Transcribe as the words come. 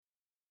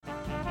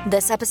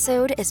This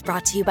episode is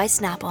brought to you by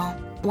Snapple.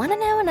 Want to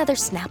know another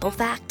Snapple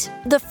fact?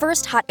 The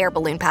first hot air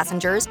balloon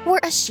passengers were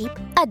a sheep,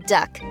 a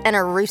duck, and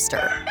a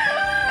rooster.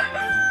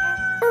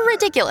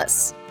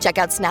 Ridiculous. Check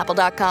out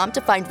Snapple.com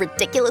to find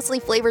ridiculously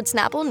flavored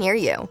Snapple near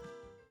you.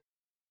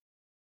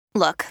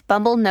 Look,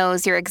 Bumble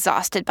knows you're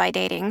exhausted by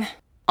dating.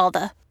 All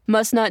the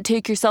must not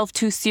take yourself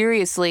too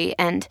seriously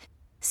and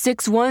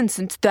 6'1"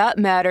 since that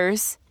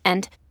matters.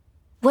 And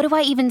what do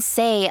I even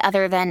say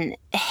other than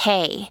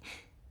hey?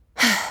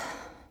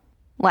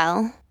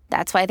 Well,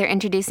 that's why they're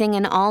introducing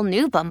an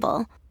all-new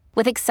Bumble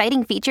with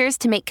exciting features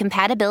to make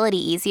compatibility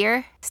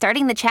easier,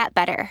 starting the chat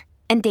better,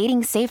 and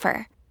dating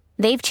safer.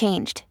 They've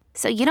changed,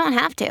 so you don't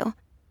have to.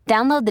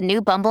 Download the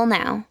new Bumble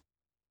now.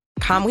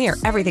 We are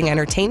Everything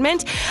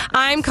Entertainment.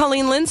 I'm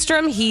Colleen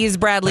Lindstrom. He's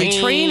Bradley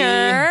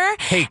Traynor.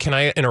 Hey, can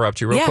I interrupt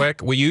you real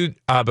quick? Will you,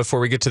 before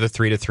we get to the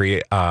 3 to 3,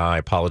 I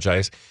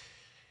apologize.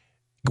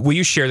 Will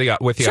you share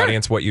with the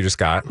audience what you just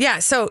got? Yeah,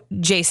 so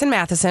Jason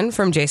Matheson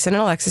from Jason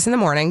and Alexis in the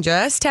Morning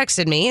just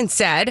texted me and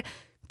said,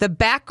 the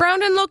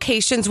background and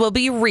locations will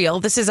be real.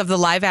 This is of the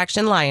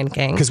live-action Lion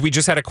King. Because we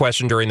just had a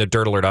question during the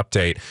Dirt Alert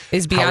update.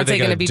 Is Beyonce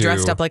going to be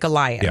dressed up like a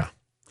lion?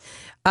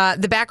 Yeah.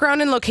 The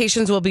background and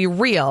locations will be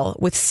real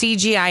with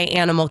CGI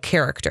animal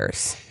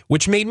characters.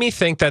 Which made me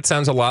think that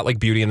sounds a lot like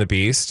Beauty and the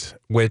Beast,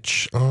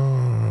 which...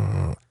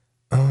 Not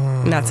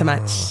so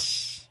much.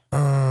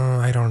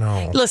 I don't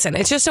know. Listen,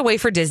 it's just a way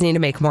for Disney to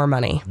make more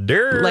money.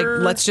 Like,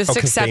 let's just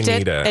accept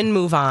it and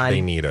move on. They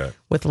need it.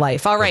 With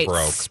life. All right.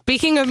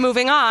 Speaking of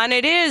moving on,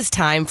 it is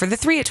time for the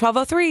 3 at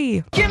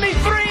 12:03. Give me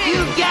 3!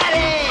 You got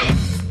it!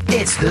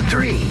 It's the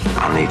 3.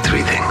 I'll need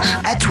 3 things.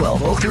 At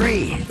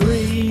 12:03.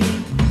 3,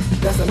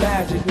 that's a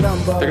magic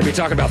number. They're going to be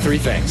talking about 3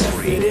 things. Yes,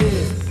 it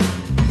is.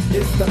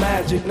 It's the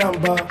magic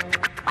number.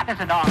 What does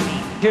it all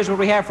mean? Here's what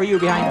we have for you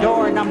behind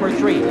door number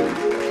 3.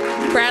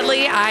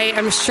 Bradley, I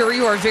am sure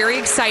you are very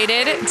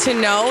excited to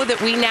know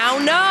that we now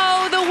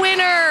know the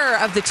winner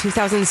of the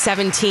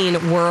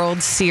 2017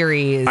 World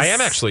Series. I am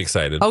actually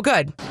excited. Oh,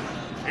 good.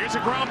 Here's a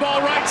ground ball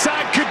right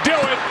side, could do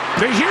it.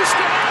 The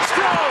Houston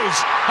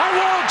Astros are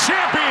world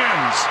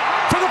champions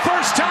for the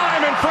first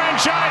time in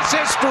franchise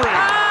history.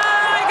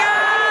 Oh, my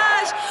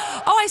gosh.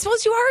 Oh, I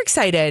suppose you are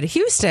excited.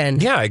 Houston.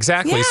 Yeah,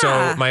 exactly.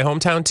 Yeah. So my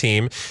hometown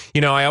team,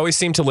 I always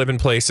seem to live in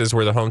places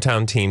where the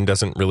hometown team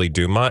doesn't really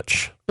do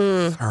much.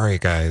 Sorry,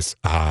 guys.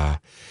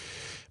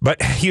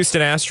 But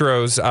Houston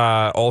Astros,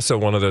 also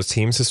one of those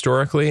teams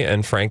historically.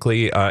 And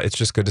frankly, it's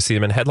just good to see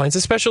them in headlines,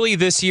 especially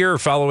this year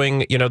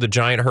following, the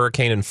giant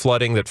hurricane and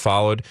flooding that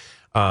followed.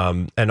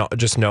 And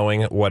just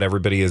knowing what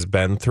everybody has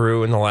been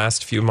through in the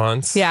last few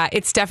months. Yeah,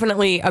 it's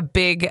definitely a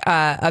big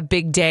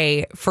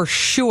day for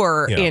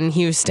sure in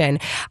Houston.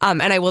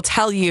 And I will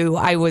tell you,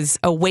 I was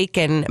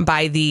awakened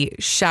by the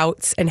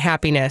shouts and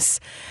happiness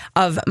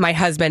of my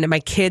husband, and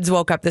my kids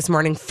woke up this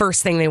morning.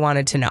 First thing they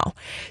wanted to know.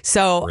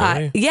 So,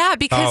 really?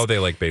 Because they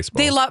like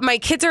baseball. They love. My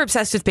kids are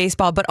obsessed with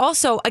baseball, but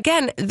also,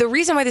 again, the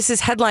reason why this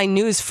is headline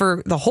news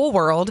for the whole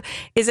world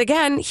is,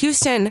 again,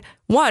 Houston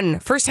won,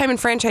 first time in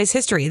franchise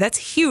history. That's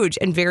huge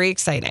and very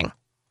exciting.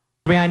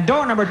 Behind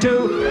door number 2,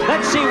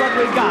 let's see what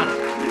we've got.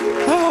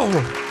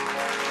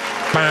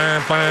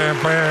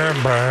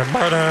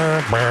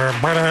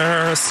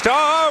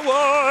 Star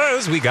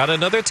Wars, we got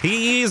another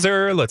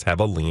teaser. Let's have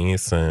a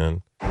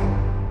listen.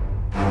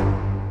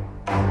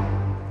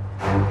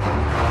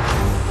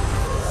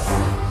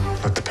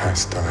 Let the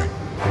past die.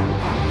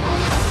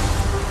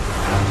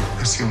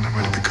 That's the only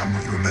way to become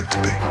what you were meant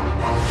to be.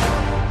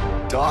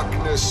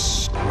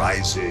 Darkness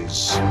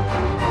rises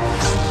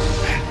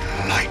and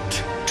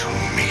light to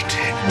meet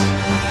it.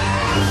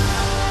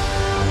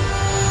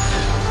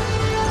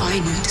 I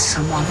need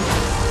someone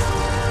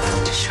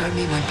to show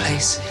me my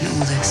place in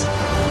all this.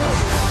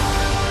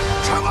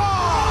 Come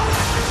on!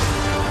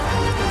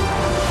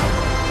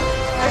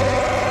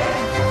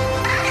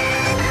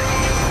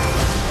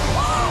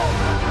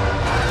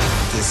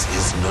 This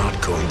is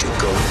not going to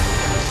go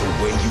the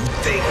way you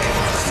think.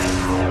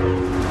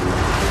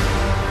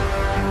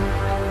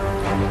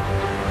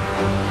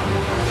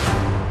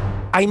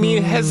 I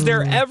mean, has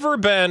there ever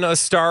been a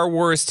Star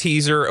Wars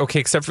teaser,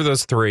 except for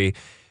those 3,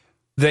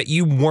 that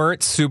you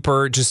weren't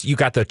super, you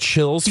got the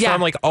chills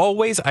from? Like,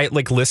 always, I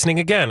like listening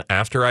again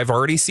after I've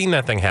already seen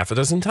that thing half a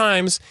dozen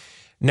times.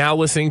 Now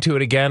listening to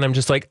it again, I'm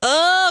just like,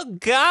 oh,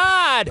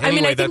 God.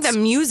 Anyway, I think the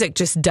music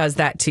just does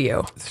that to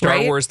you.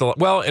 Star Wars,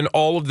 and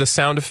all of the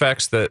sound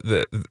effects,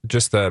 the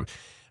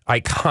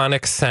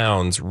iconic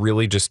sounds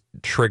really just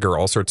trigger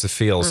all sorts of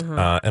feels.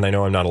 Mm-hmm. And I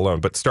know I'm not alone.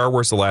 But Star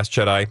Wars The Last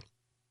Jedi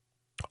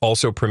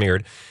also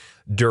premiered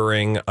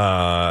during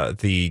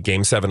the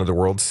Game 7 of the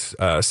World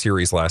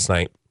Series last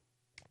night.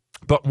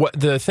 But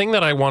the thing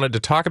that I wanted to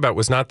talk about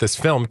was not this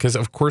film, because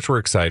of course we're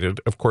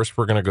excited. Of course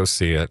we're going to go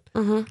see it.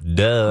 Mm-hmm.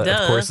 Duh.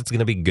 Of course it's going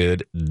to be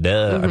good.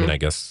 Duh. Mm-hmm. I mean, I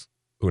guess,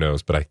 who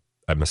knows, but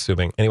I'm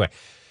assuming. Anyway,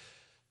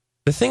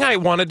 the thing I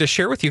wanted to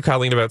share with you,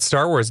 Colleen, about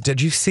Star Wars,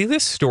 did you see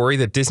this story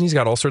that Disney's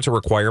got all sorts of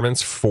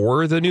requirements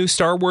for the new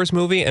Star Wars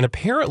movie? And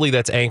apparently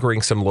that's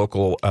anchoring some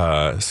local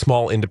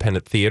small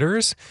independent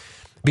theaters.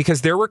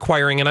 because they're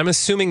requiring, and I'm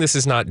assuming this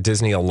is not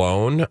Disney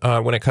alone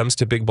when it comes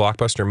to big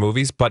blockbuster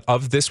movies, but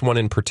of this one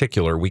in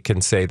particular, we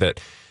can say that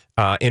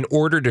in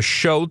order to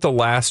show The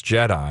Last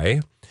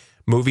Jedi,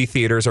 movie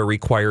theaters are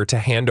required to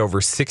hand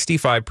over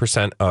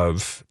 65%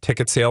 of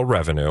ticket sale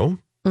revenue.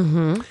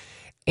 Mm-hmm.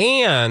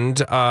 And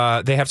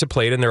they have to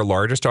play it in their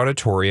largest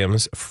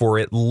auditoriums for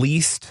at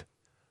least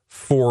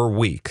 4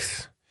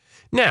 weeks.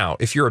 Now,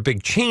 if you're a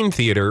big chain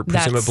theater,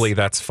 presumably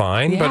that's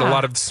fine. Yeah. But a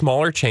lot of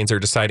smaller chains are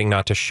deciding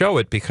not to show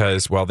it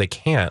because, well, they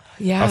can't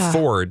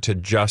afford to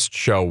just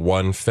show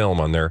one film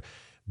on their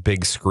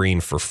big screen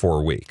for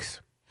 4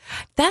 weeks.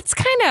 That's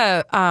kind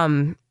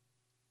of,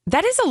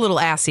 that is a little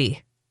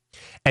assy.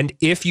 And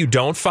if you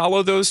don't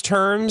follow those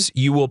terms,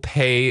 you will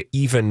pay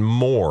even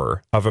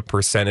more of a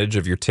percentage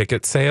of your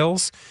ticket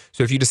sales.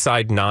 So if you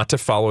decide not to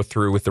follow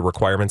through with the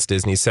requirements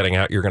Disney's setting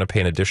out, you're going to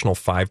pay an additional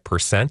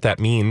 5%. That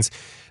means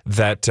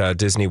that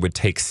Disney would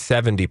take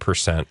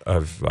 70%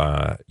 of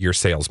your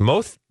sales.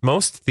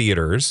 Most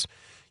theaters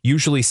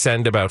usually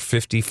send about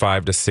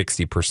 55 to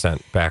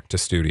 60% back to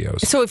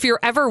studios. So if you're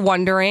ever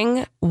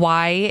wondering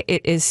why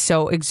it is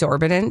so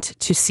exorbitant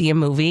to see a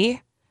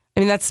movie, I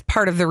mean, that's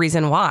part of the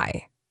reason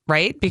why.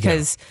 Right?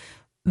 Because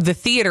the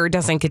theater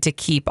doesn't get to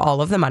keep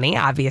all of the money,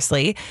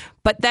 obviously.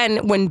 But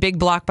then when big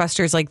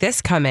blockbusters like this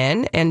come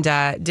in and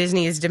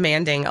Disney is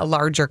demanding a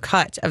larger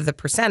cut of the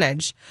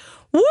percentage,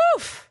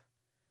 woof!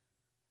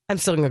 I'm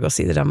still going to go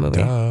see the dumb movie.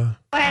 And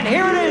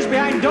here it is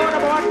behind door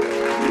number 1.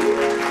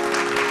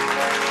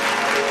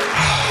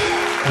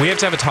 We have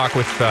to have a talk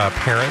with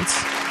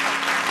parents.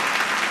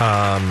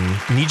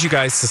 Need you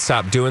guys to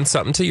stop doing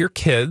something to your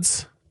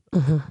kids.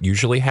 Mm-hmm.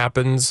 Usually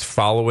happens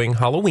following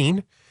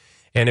Halloween.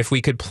 And if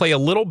we could play a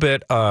little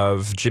bit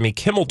of Jimmy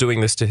Kimmel doing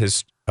this to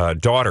his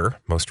daughter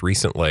most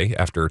recently,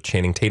 after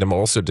Channing Tatum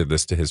also did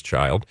this to his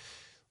child.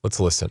 Let's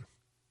listen.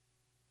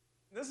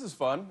 This is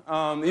fun.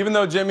 Even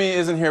though Jimmy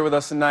isn't here with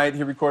us tonight,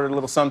 he recorded a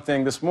little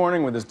something this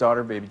morning with his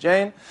daughter, baby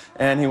Jane,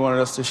 and he wanted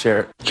us to share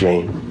it.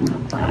 Jane,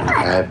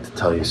 I have to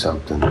tell you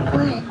something.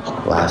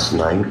 Last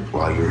night,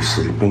 while you were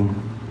sleeping,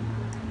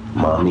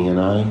 Mommy and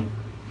I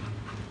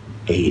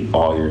ate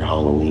all your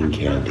Halloween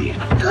candy.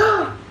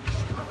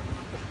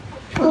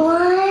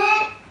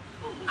 What?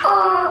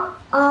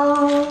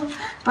 Oh,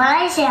 but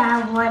I said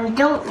I want,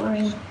 don't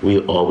worry.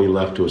 All we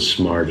left was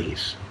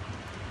Smarties.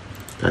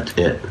 That's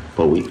it.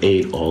 But we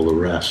ate all the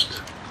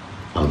rest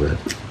of it.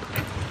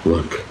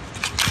 Look.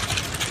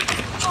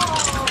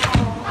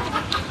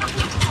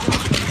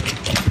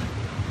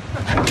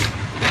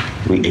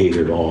 We ate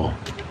it all.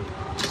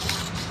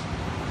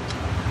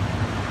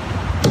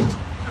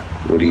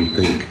 What do you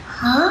think?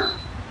 Huh?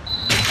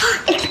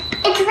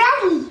 It's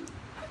ready.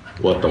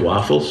 What, the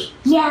waffles?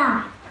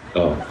 Yeah.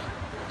 Oh,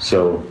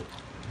 so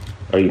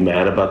are you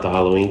mad about the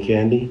Halloween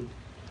candy?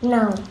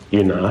 No.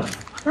 You're not?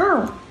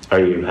 No. Are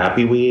you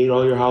happy we ate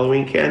all your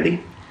Halloween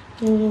candy?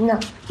 No.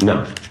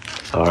 No.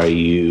 How are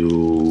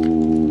you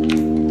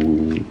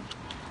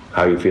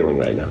feeling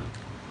right now?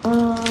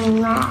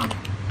 Mad.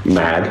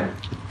 Mad?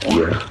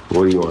 Yeah.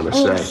 What do you want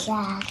to say?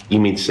 Sad. You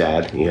mean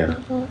sad? Yeah.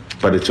 Mm-hmm.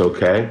 But it's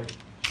okay?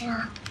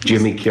 Yeah.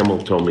 Jimmy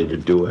Kimmel told me to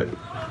do it.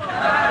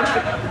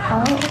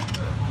 Oh.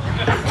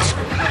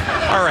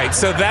 All right,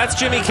 so that's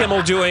Jimmy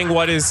Kimmel doing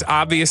what is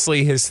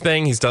obviously his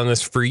thing. He's done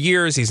this for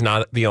years. He's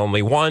not the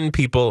only one.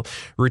 People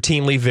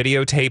routinely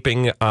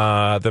videotaping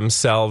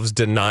themselves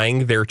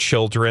denying their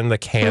children the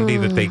candy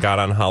that they got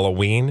on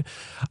Halloween.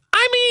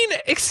 I mean,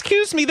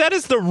 excuse me, that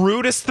is the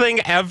rudest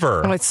thing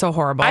ever. Oh, it's so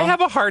horrible. I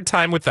have a hard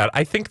time with that.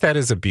 I think that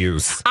is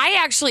abuse. I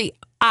actually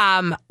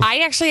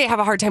have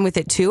a hard time with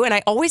it too, and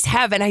I always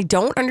have, and I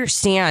don't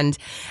understand.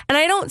 And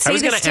I don't say I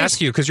was going to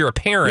ask you, because you're a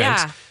parent.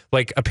 Yeah.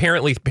 Like,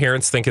 apparently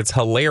parents think it's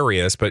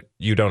hilarious, but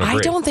you don't agree. I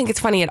don't think it's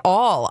funny at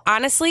all.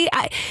 Honestly,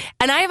 I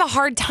have a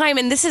hard time,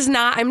 and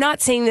I'm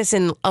not saying this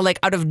in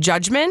out of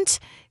judgment,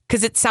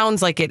 because it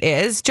sounds like it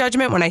is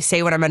judgment when I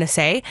say what I'm going to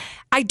say.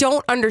 I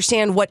don't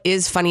understand what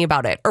is funny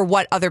about it, or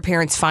what other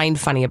parents find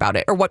funny about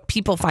it, or what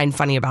people find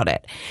funny about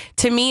it.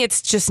 To me,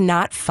 it's just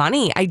not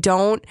funny. I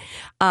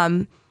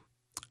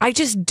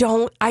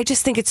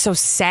just think it's so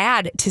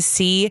sad to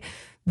see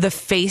the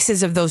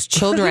faces of those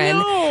children.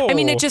 I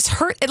mean, it just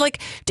hurt.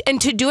 And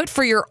to do it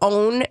for your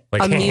own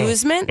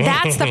amusement,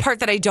 that's the part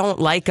that I don't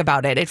like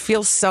about it. It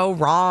feels so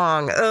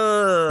wrong.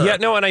 Ugh. Yeah,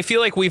 no, and I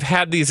feel like we've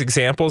had these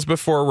examples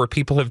before where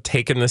people have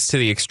taken this to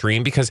the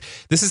extreme, because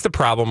this is the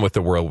problem with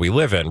the world we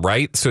live in,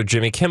 right? So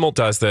Jimmy Kimmel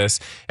does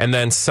this, and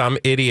then some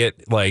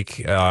idiot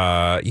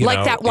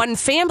that one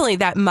family,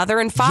 that mother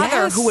and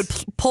father who would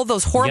pull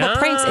those horrible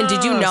pranks. And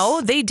did you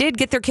know they did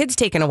get their kids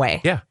taken away?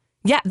 Yeah.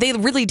 Yeah, they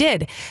really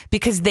did,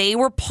 because they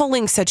were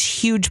pulling such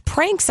huge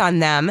pranks on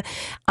them.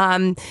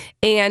 And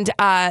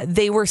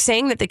they were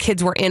saying that the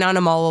kids were in on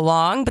them all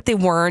along, but they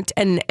weren't.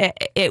 And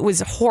it was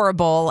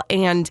horrible.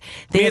 And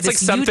they had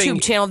this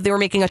YouTube channel they were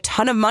making a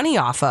ton of money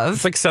off of.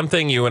 It's like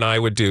something you and I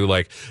would do,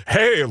 like,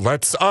 hey,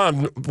 let's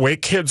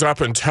wake kids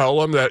up and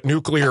tell them that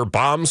nuclear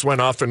bombs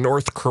went off in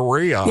North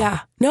Korea. Yeah.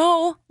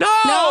 No.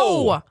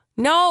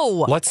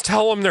 No. Let's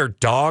tell them their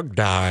dog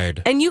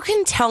died. And you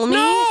can tell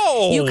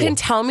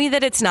me,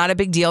 that it's not a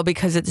big deal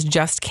because it's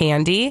just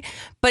candy,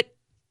 but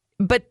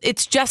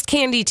it's just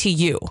candy to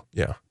you.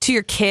 Yeah. To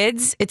your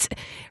kids,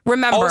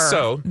 remember,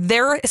 also,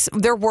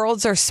 their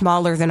worlds are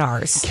smaller than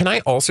ours. Can I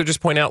also just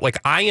point out,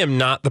 I am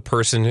not the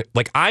person,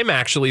 I'm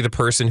actually the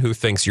person who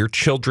thinks your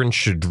children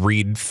should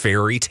read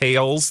fairy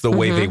tales the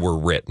way they were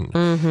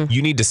written.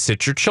 You need to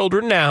sit your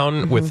children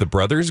down with the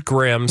Brothers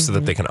Grimm so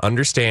that they can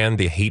understand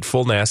the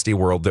hateful, nasty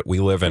world that we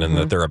live in and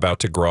that they're about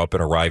to grow up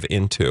and arrive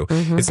into.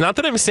 It's not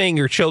that I'm saying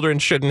your children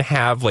shouldn't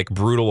have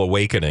brutal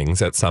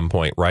awakenings at some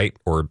point, right?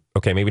 Or,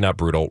 okay, maybe not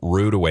brutal,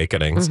 rude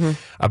awakenings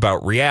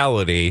about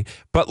reality.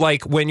 But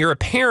when you're a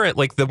parent,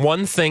 the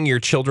one thing your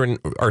children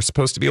are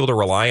supposed to be able to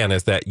rely on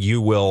is that you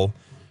will,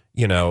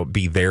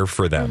 be there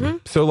for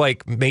them. So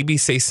maybe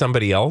say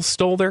somebody else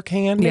stole their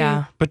candy.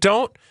 Yeah. But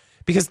don't,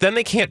 because then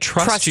they can't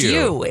trust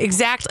you.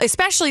 Exactly.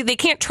 Especially they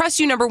can't trust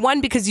you, number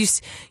one, because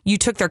you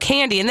took their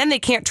candy, and then they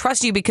can't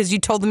trust you because you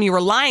told them you were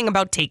lying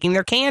about taking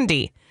their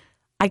candy.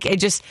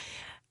 It's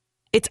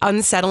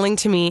unsettling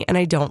to me, and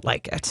I don't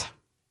like it.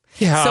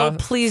 Yeah. So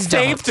please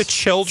don't. Save the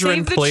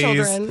children, please.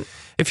 Children.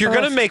 If you're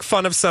going to make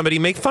fun of somebody,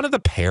 make fun of the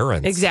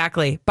parents.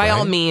 Exactly. By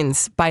all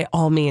means. By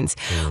all means.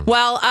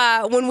 Well,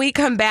 when we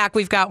come back,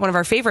 we've got one of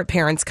our favorite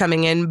parents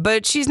coming in,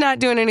 but she's not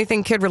doing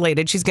anything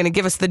kid-related. She's going to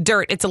give us the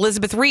dirt. It's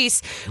Elizabeth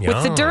Reese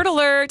with the Dirt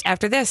Alert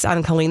after this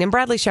on Colleen and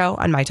Bradley Show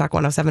on My Talk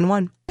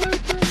 107.1.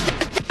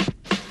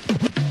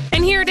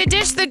 And here to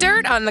dish the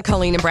dirt on the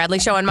Colleen and Bradley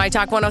Show on My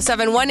Talk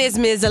 107.1 is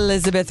Ms.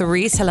 Elizabeth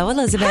Reese. Hello,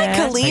 Elizabeth. Hi,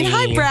 Colleen.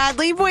 Hi,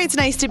 Bradley. Boy, it's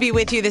nice to be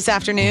with you this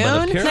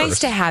afternoon. Nice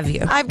to have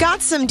you. I've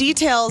got some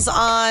details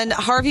on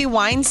Harvey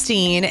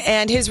Weinstein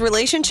and his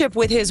relationship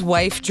with his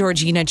wife,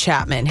 Georgina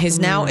Chapman, his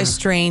now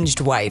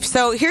estranged wife.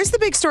 So here's the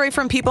big story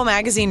from People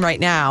magazine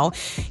right now.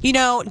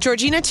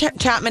 Georgina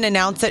Chapman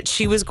announced that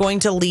she was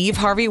going to leave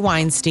Harvey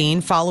Weinstein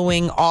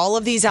following all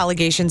of these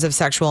allegations of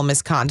sexual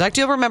misconduct.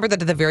 You'll remember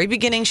that at the very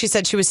beginning, she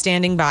said she was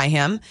standing by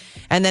him.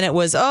 And then it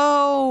was,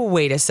 oh,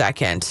 wait a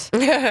second.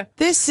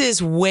 This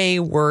is way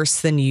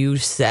worse than you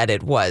said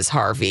it was,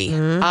 Harvey.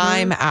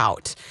 I'm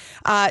out.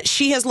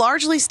 She has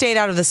largely stayed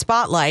out of the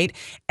spotlight.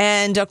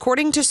 And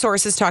according to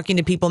sources talking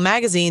to People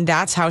magazine,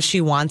 that's how she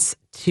wants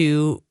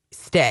to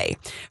stay.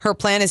 Her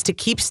plan is to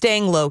keep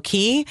staying low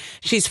key.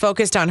 She's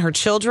focused on her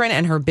children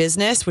and her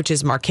business, which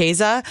is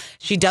Marchesa.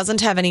 She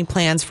doesn't have any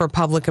plans for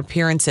public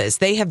appearances.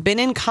 They have been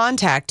in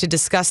contact to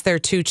discuss their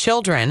 2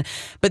 children,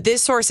 but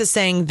this source is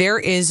saying there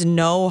is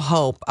no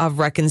hope of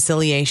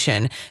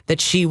reconciliation,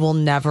 that she will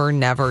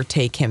never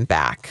take him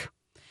back.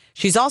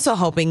 She's also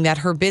hoping that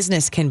her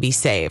business can be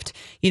saved.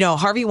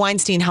 Harvey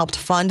Weinstein helped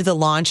fund the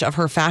launch of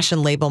her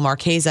fashion label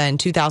Marchesa in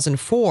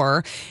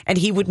 2004, and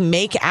he would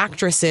make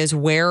actresses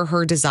wear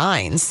her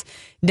designs.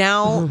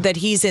 Now that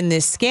he's in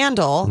this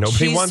scandal,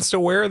 nobody wants to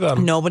wear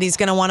them. Nobody's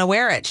going to want to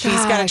wear it. She's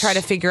got to try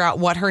to figure out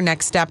what her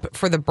next step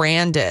for the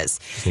brand is.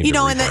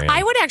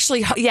 I would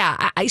actually,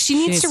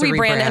 she needs to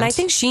rebrand, and I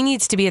think she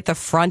needs to be at the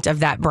front of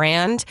that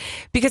brand,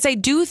 because I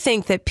do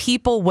think that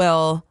people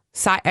will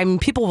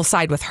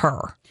side with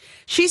her.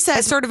 She said,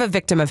 as sort of a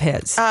victim of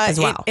his as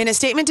well. In a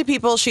statement to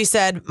People, she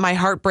said, "My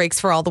heart breaks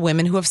for all the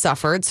women who have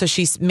suffered." So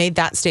she made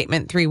that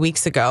statement 3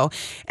 weeks ago.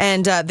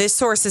 And this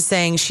source is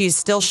saying she's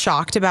still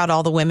shocked about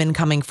all the women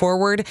coming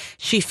forward.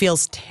 She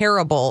feels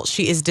terrible.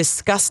 She is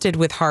disgusted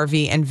with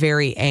Harvey and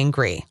very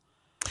angry.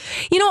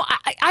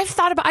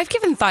 I've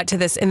given thought to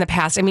this in the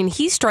past. I mean,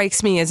 he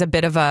strikes me as a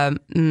bit of a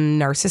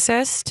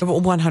narcissist.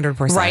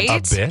 100%. Right?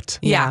 A bit?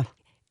 Yeah.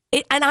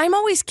 And I'm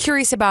always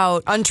curious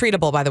about...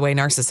 Untreatable, by the way,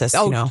 narcissist.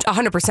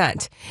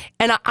 100%.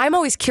 And I'm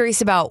always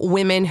curious about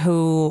women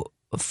who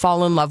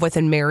fall in love with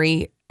and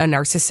marry a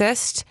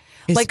narcissist.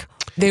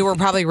 They were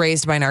probably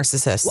raised by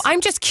narcissists. Well,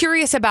 I'm just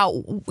curious about,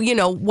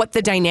 what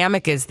the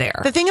dynamic is there.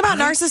 The thing about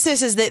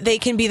narcissists is that they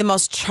can be the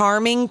most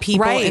charming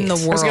people in the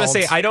world. I was going to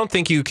say, I don't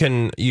think you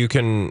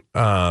can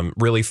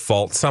really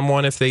fault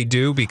someone if they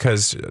do,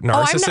 because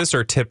narcissists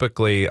are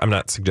typically, I'm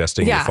not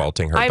suggesting you're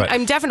faulting her.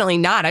 I'm definitely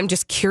not. I'm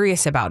just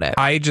curious about it.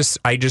 I just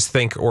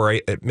think,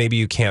 maybe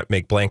you can't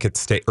make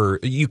blanket or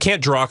you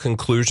can't draw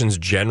conclusions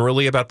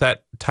generally about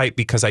that type,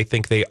 because I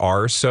think they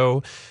are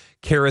so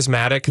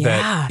charismatic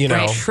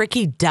that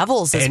tricky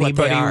devils is anybody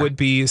what they are. Would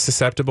be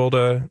susceptible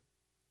to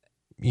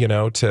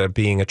to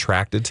being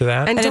attracted to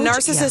that. And a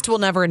narcissist will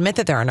never admit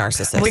that they're a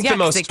narcissist.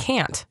 They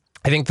can't.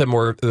 I think the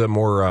more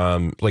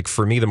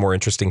for me, the more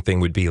interesting thing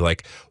would be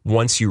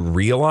once you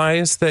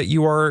realize that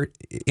you are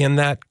in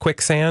that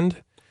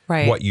quicksand,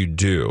 right, what you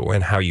do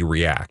and how you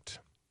react.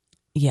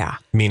 Yeah.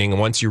 Meaning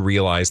once you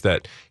realize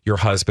that your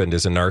husband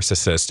is a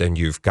narcissist and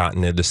you've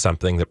gotten into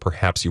something that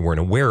perhaps you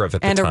weren't aware of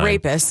at the time. And a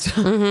rapist.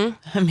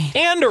 Mm-hmm.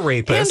 And a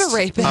rapist.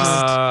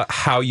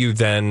 How you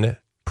then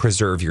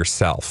preserve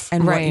yourself.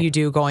 And what you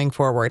do going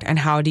forward. And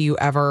how do you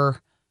ever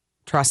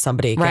trust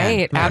somebody again.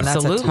 Right, Man,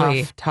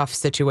 absolutely. That's a tough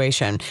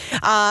situation.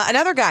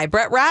 Another guy,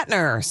 Brett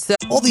Ratner. So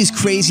all these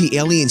crazy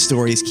alien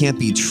stories can't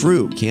be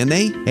true, can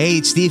they? Hey,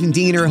 it's Stephen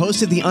Diener,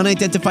 host of the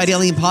Unidentified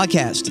Alien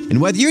Podcast.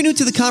 And whether you're new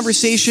to the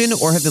conversation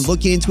or have been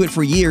looking into it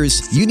for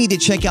years, you need to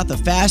check out the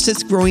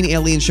fastest growing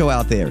alien show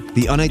out there,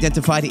 the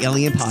Unidentified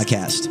Alien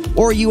Podcast,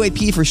 or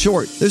UAP for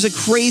short. There's a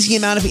crazy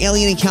amount of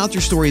alien encounter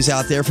stories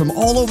out there from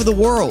all over the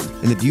world.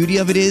 And the beauty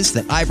of it is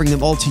that I bring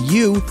them all to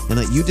you and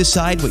let you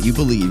decide what you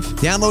believe.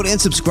 Download and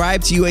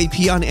subscribe to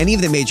UAP on any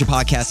of the major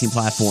podcasting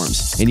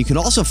platforms. And you can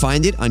also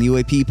find it on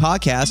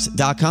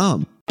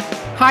UAPpodcast.com.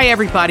 Hi,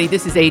 everybody.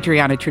 This is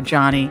Adriana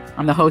Trajani.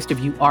 I'm the host of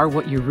You Are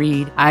What You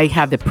Read. I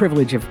have the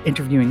privilege of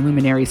interviewing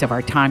luminaries of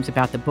our times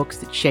about the books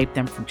that shaped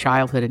them from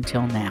childhood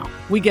until now.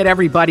 We get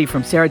everybody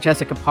from Sarah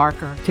Jessica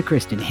Parker to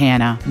Kristen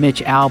Hanna,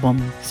 Mitch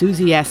Albom,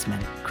 Susie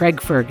Essman,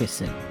 Craig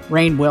Ferguson,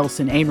 Rainn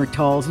Wilson, Amor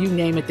Tolls, you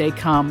name it, they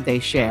come, they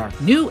share.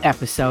 New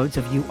episodes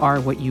of You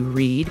Are What You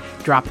Read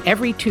drop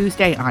every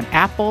Tuesday on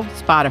Apple,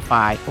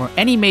 Spotify, or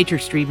any major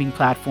streaming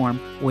platform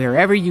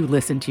wherever you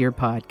listen to your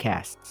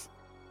podcasts.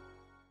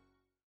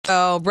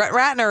 So Brett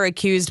Ratner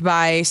accused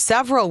by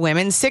several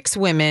women, 6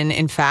 women,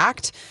 in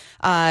fact,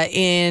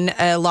 in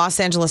a Los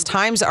Angeles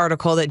Times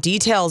article that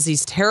details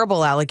these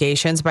terrible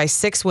allegations by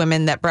 6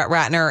 women that Brett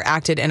Ratner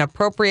acted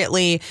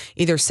inappropriately,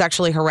 either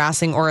sexually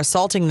harassing or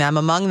assaulting them.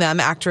 Among them,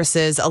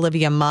 actresses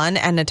Olivia Munn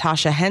and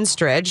Natasha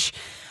Henstridge.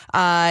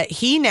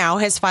 He now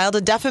has filed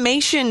a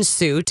defamation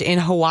suit in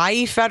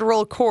Hawaii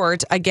federal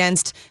court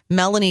against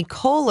Melanie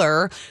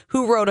Kohler,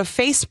 who wrote a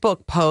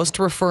Facebook post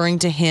referring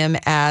to him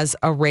as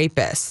a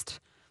rapist.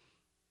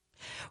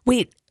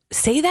 Wait,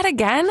 say that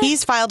again?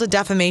 He's filed a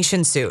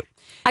defamation suit.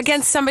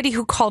 Against somebody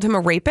who called him a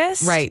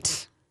rapist?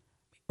 Right,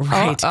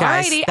 guys.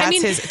 Alrighty.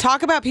 That's his.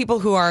 Talk about people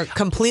who are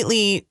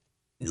completely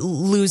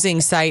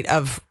losing sight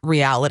of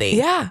reality.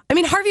 Yeah. I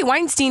mean, Harvey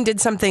Weinstein did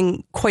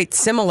something quite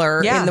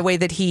similar in the way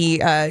that he, he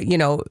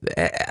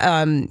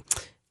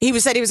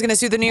said he was going to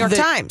sue the New York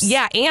Times.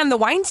 Yeah, and the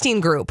Weinstein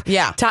Group.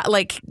 Yeah.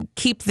 To,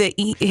 keep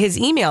his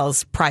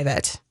emails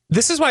private.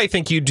 This is why I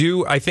think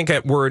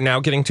we're now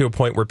getting to a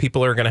point where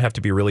people are going to have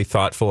to be really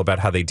thoughtful about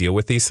how they deal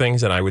with these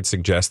things. And I would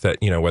suggest that,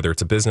 whether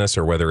it's a business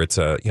or whether it's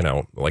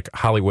like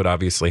Hollywood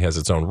obviously has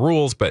its own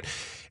rules, but,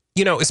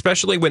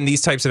 especially when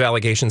these types of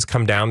allegations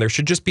come down, there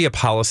should just be a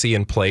policy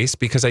in place,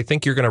 because I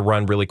think you're going to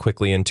run really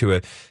quickly into a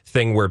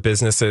thing where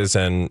businesses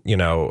and,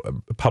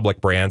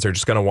 public brands are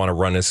just going to want to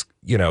run as,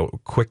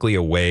 quickly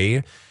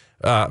away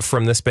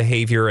from this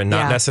behavior and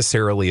not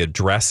necessarily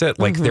address it.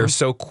 Like they're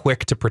so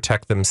quick to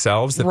protect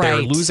themselves that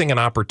they're losing an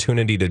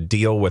opportunity to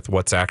deal with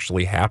what's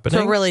actually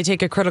happening. To really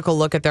take a critical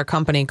look at their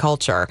company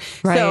culture.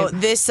 Right. So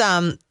this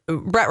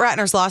Brett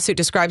Ratner's lawsuit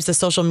describes the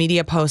social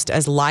media post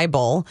as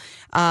libel.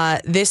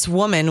 This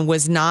woman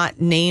was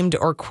not named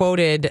or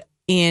quoted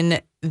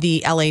in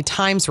the LA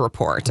Times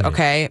report.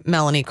 Okay,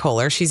 Melanie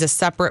Kohler. She's a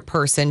separate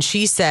person.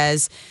 She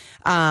says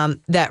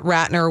that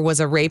Ratner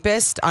was a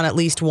rapist on at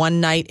least one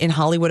night in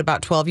Hollywood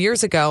about 12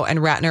 years ago, and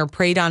Ratner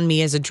preyed on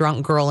me as a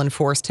drunk girl and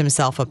forced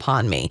himself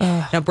upon me.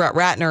 Now, Brett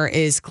Ratner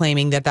is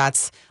claiming that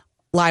that's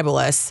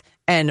libelous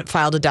and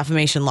filed a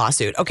defamation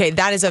lawsuit. Okay,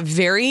 that is a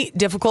very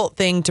difficult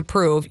thing to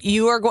prove.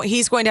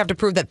 He's going to have to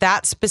prove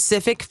that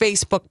specific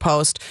Facebook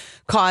post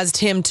caused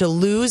him to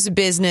lose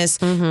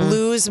business,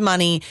 lose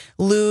money,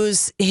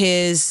 lose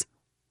his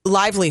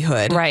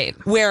livelihood. Right.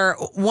 Where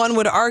one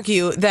would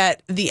argue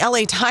that the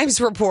LA Times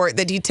report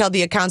that detailed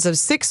the accounts of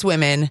 6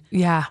 women.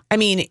 Yeah. I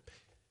mean,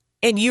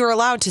 and you're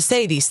allowed to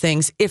say these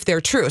things if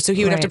they're true. So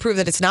he would have to prove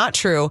that it's not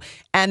true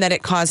and that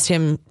it caused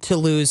him to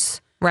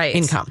lose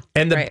income.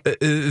 And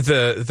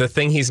the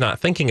thing he's not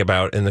thinking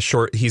about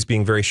he's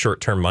being very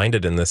short-term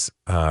minded in this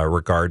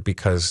regard,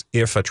 because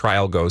if a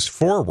trial goes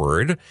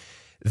forward,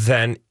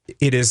 then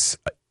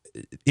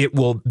it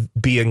will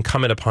be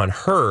incumbent upon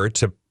her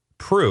to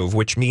prove,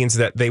 which means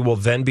that they will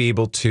then be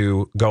able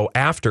to go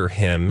after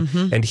him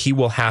and he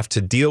will have to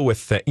deal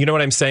with it. You know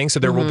what I'm saying? So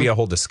there will be a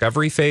whole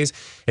discovery phase,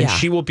 and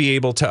he will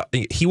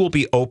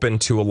be open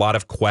to a lot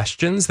of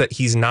questions that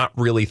he's not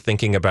really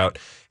thinking about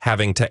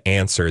having to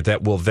answer,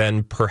 that will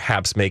then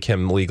perhaps make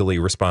him legally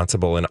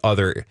responsible in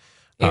other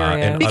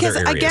because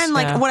again,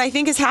 what I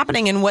think is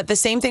happening, and what the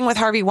same thing with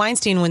Harvey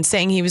Weinstein when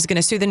saying he was going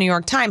to sue the New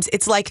York Times,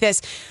 it's like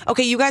this,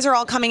 okay, you guys are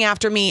all coming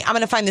after me, I'm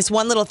going to find this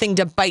one little thing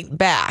to bite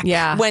back.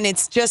 Yeah. When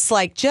it's just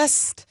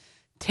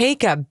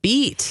take a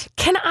beat.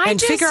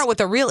 Figure out what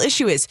the real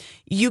issue is.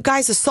 You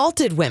guys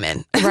assaulted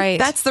women. Right.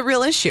 That's the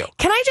real issue.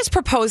 Can I just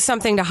propose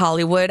something to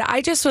Hollywood?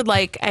 I just would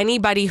like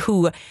anybody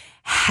who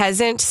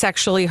hasn't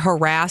sexually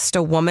harassed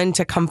a woman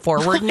to come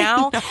forward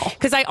now,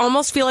 because I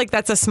almost feel like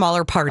that's a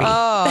smaller party.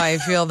 Oh, I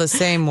feel the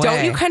same way.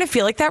 Don't you kind of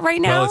feel like that right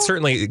now? Well, it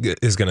certainly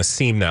is going to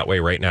seem that way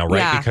right now, right?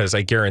 Yeah. Because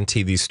I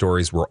guarantee these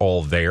stories were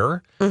all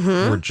there.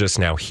 We're just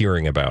now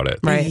hearing about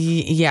it. Right.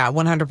 Yeah,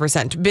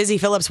 100%. Busy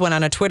Phillips went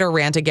on a Twitter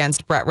rant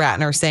against Brett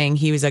Ratner, saying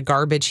he was a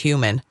garbage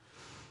human.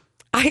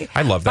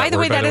 I love that. By the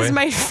way, that is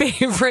my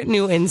favorite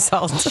new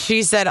insult.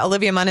 She said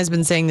Olivia Munn has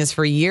been saying this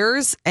for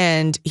years,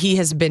 and he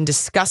has been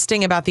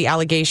disgusting about the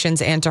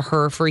allegations, and to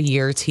her for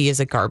years, he is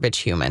a garbage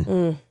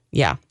human.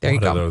 Yeah, there you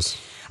go. Those.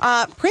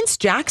 Prince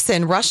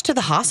Jackson rushed to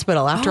the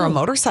hospital after a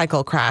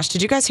motorcycle crash.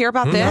 Did you guys hear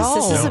about this? No.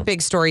 This is a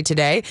big story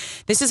today.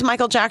 This is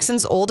Michael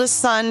Jackson's oldest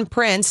son,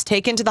 Prince,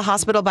 taken to the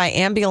hospital by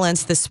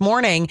ambulance this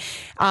morning.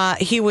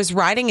 He was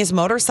riding his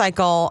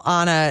motorcycle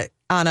on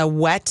a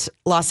wet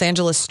Los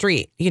Angeles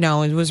street. You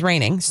know, it was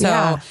raining.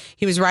 So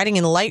he was riding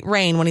in light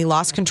rain when he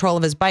lost control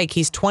of his bike.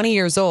 He's 20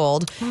 years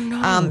old. Oh,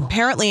 no.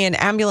 Apparently an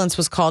ambulance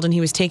was called and he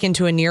was taken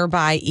to a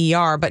nearby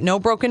ER, but no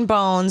broken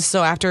bones.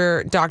 So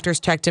after doctors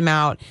checked him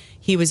out,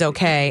 he was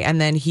okay. And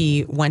then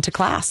he went to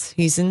class.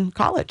 He's in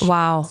college.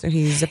 Wow. So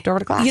he zipped over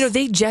to class. You know,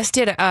 they just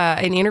did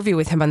an interview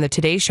with him on the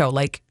Today Show,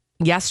 like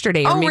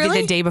yesterday or maybe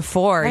really? the day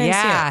before. I didn't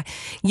Yeah.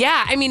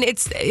 Yeah. I mean,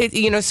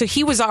 so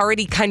he was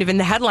already kind of in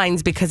the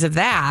headlines because of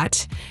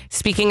that,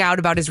 speaking out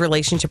about his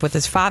relationship with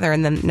his father.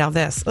 And then now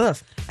this. Ugh.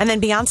 And then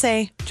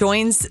Beyonce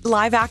joins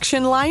live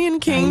action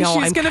Lion King. I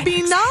know, She's going to be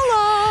kinda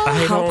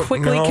Nala. How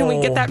quickly can we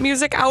get that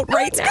music out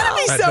right now?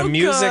 It's going to be so The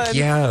music, good.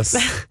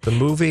 yes. The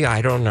movie,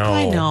 I don't know.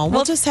 I know.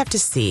 We'll just have to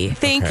see.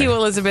 Thank you,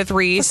 Elizabeth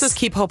Reese. Let's just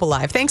keep hope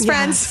alive. Thanks,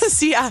 friends.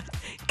 See ya.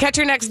 Catch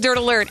your next Dirt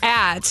Alert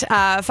at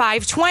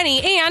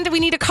 5:20. And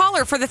we need a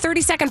caller for the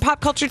 30-second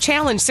pop culture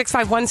challenge.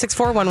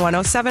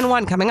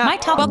 651-641-1071 coming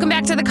up. Welcome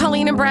back to the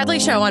Colleen and Bradley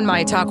Show on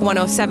My Talk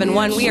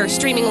 1071. We are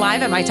streaming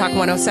live at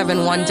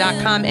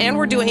MyTalk1071.com. And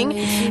we're doing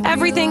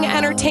everything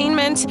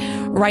entertainment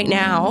right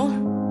now.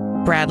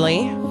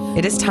 Bradley,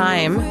 it is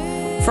time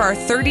for our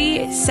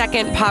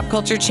 30-second pop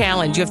culture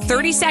challenge. You have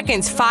 30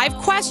 seconds, 5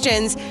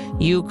 questions.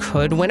 You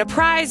could win a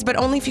prize, but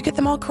only if you get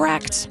them all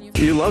correct.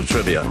 You love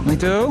trivia. I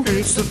do.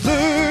 It's the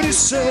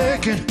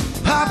 30-second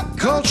pop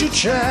culture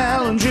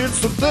challenge. It's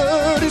the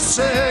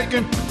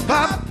 30-second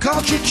pop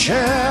culture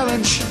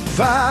challenge.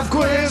 5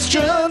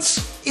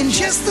 questions in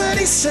just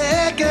 30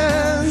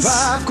 seconds.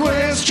 5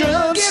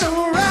 questions. Get them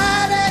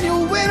right and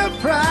you'll win a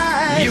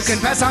prize. You can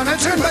pass on a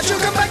turn, but you'll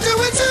come back to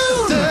it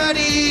soon.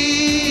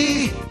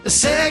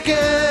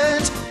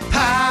 30-second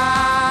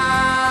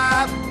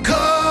pop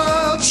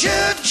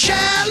culture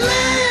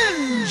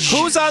challenge.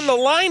 Who's on the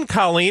line,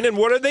 Colleen, and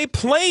what are they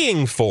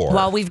playing for?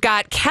 Well, we've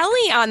got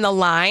Kelly on the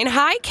line.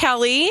 Hi,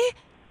 Kelly.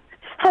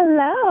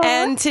 Hello.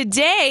 And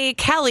today,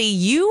 Kelly,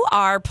 you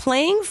are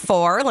playing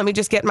for, let me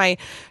just get my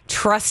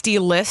trusty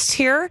list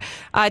here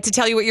to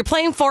tell you what you're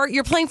playing for.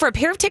 You're playing for a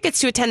pair of tickets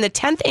to attend the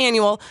 10th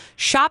annual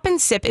Shop and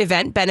Sip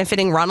event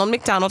benefiting Ronald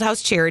McDonald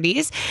House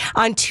Charities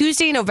on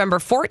Tuesday, November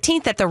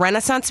 14th at the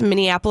Renaissance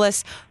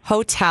Minneapolis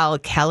Hotel.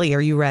 Kelly,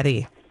 are you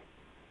ready?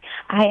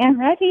 I am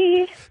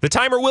ready. The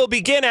timer will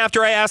begin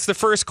after I ask the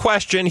first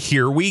question.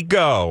 Here we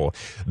go.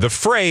 The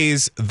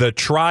phrase, "the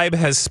tribe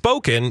has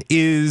spoken,"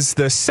 is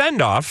the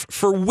send-off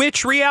for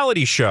which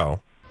reality show?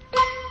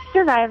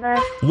 Survivor.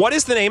 What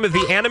is the name of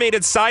the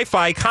animated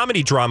sci-fi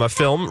comedy drama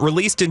film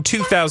released in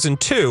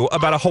 2002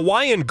 about a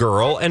Hawaiian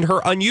girl and her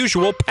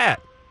unusual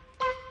pet?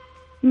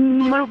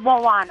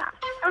 Moana.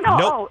 Oh, no.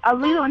 Nope. Oh,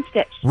 Lilo and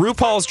Stitch.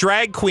 RuPaul's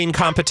drag queen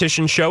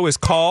competition show is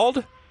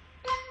called?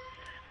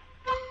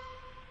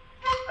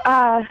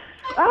 Pass.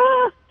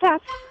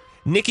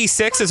 Nikki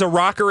Sixx is a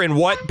rocker in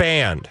what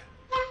band?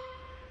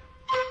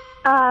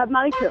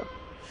 Molly Crew.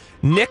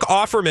 Nick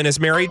Offerman is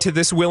married to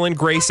this Will and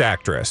Grace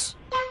actress.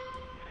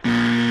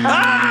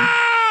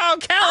 Oh,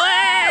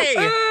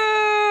 Kelly!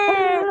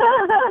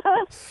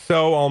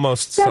 So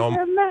almost so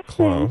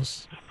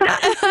close.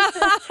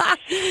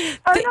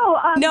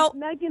 No.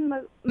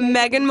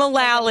 Megan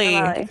Mullally.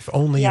 If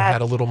only you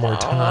had a little more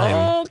time.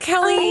 Oh,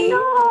 Kelly.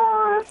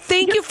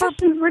 Thank you for...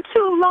 We're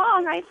too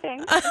long, I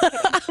think.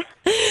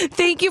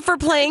 Thank you for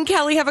playing,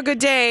 Kelly. Have a good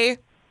day.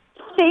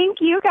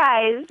 Thank you,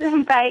 guys.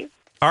 Bye.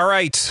 All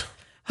right.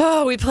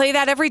 Oh, we play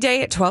that every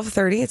day at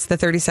 12:30. It's the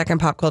 30-second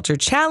pop culture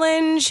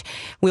challenge.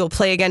 We'll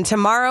play again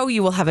tomorrow.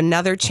 You will have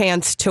another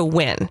chance to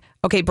win.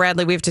 Okay,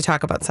 Bradley, we have to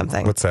talk about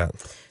something. What's that?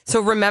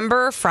 So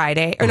remember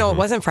Friday, or no, it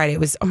wasn't Friday. It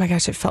was, oh my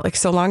gosh, it felt like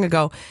so long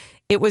ago.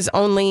 It was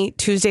only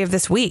Tuesday of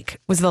this week.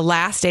 It was the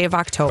last day of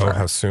October. Oh,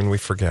 how soon we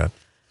forget.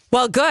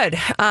 Well, good,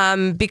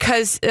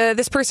 because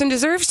this person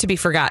deserves to be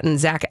forgotten,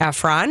 Zac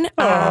Efron.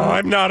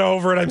 I'm not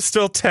over it. I'm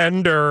still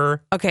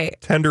tender. Okay.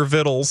 Tender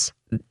vittles.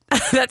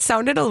 That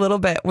sounded a little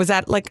bit, was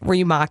that like, were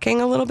you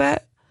mocking a little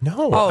bit?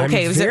 No. Oh,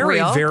 okay. I'm Was very,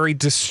 it real? very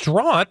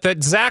distraught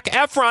that Zac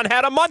Efron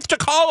had a month to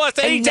call us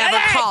and he never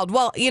didn't. called.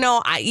 Well, you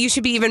know, you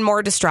should be even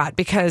more distraught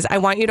because I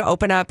want you to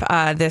open up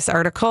this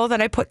article that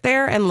I put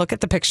there and look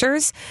at the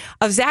pictures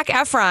of Zac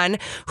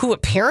Efron, who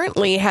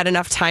apparently had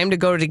enough time to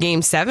go to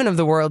Game 7 of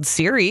the World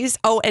Series.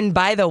 Oh, and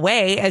by the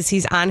way, as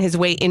he's on his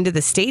way into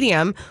the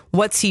stadium,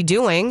 what's he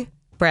doing?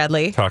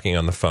 Bradley. Talking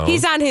on the phone.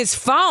 He's on his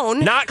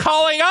phone. Not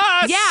calling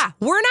us. Yeah,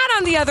 we're not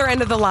on the other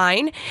end of the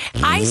line.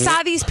 I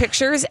saw these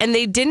pictures and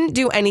they didn't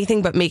do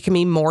anything but make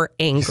me more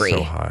angry.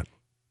 So hot.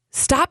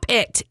 Stop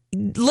it.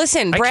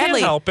 Listen, Bradley. I can't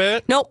help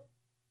it. Nope.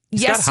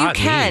 He's Yes, got you hot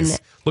can. knees.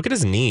 Look at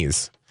his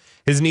knees.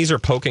 His knees are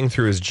poking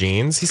through his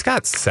jeans. He's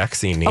got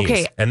sexy knees.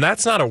 Okay. And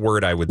that's not a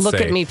word I would say.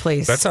 Look at me,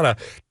 please. That's not a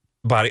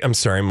body. I'm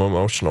sorry, I'm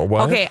emotional.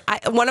 What? Okay,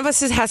 one of us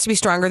has to be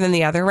stronger than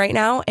the other right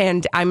now,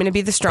 and I'm going to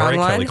be the strong all right,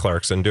 one. Kelly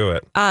Clarkson, do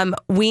it.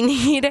 We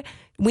need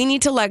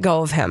to let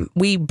go of him.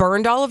 We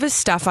burned all of his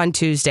stuff on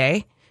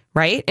Tuesday,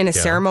 right? In a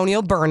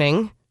ceremonial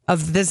burning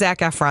of the Zac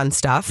Efron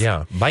stuff.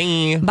 Yeah.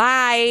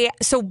 Bye.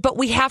 So, but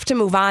we have to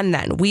move on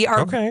then. We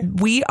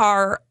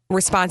are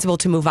responsible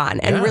to move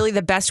on. And really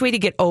the best way to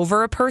get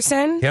over a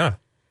person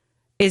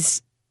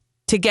is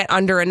to get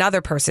under another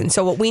person.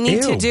 So what we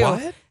need to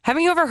do,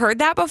 haven't you ever heard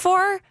that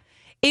before?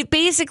 It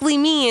basically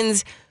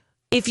means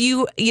if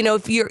you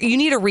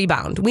need a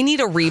rebound. We need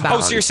a rebound.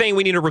 Oh, so you're saying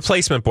we need a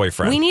replacement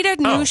boyfriend? We need a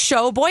new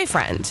show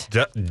boyfriend.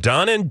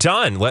 Done and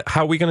done.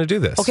 How are we going to do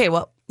this? Okay,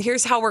 well,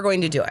 here's how we're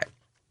going to do it.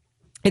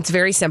 It's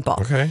very simple.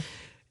 Okay.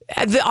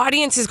 The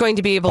audience is going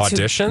to be able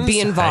Auditions? to be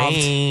involved.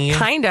 Hey.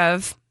 Kind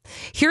of.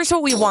 Here's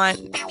what we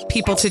want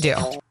people to do.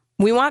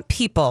 We want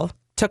people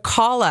to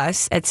call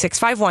us at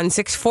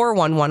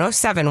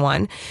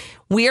 651-641-1071.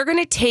 We are going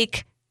to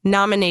take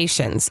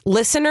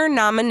listener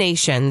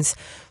nominations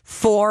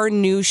for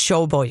new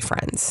show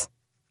boyfriends.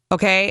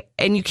 Okay?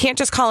 And you can't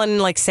just call in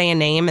and say a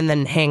name and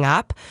then hang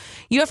up.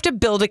 You have to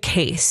build a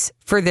case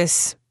for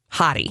this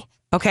hottie.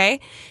 Okay?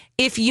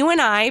 If you and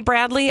I,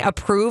 Bradley,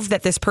 approve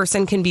that this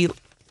person can be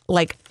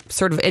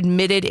sort of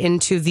admitted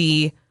into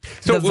the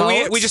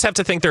vote. We just have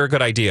to think they're a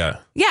good idea.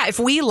 Yeah, if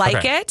we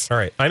like it, all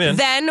right, I'm in.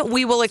 Then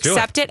we will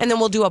accept it, and then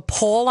we'll do a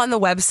poll on the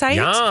website,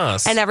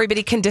 and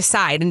everybody can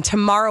decide. And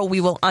tomorrow we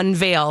will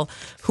unveil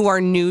who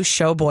our new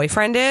show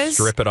boyfriend is.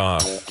 Strip it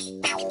off.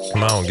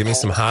 Come on, give me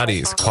some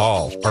hotties.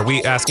 Call. Are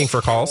we asking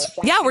for calls?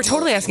 Yeah, we're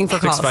totally asking for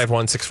calls.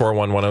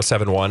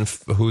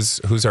 651-641-1071.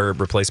 Who's our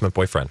replacement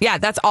boyfriend? Yeah,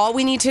 that's all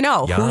we need to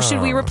know. Yes. Well, who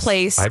should we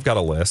replace? I've got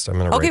a list. I'm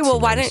going to Okay, well,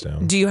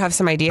 do you have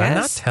some ideas? I'm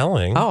not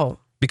telling. Oh.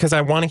 Because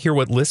I want to hear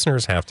what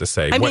listeners have to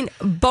say. I mean,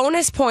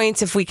 bonus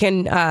points if we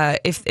can,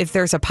 if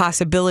there's a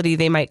possibility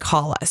they might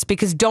call us.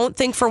 Because don't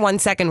think for 1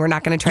 second we're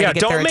not going to try to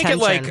get their attention.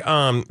 Yeah,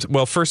 don't make it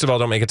well, first of all,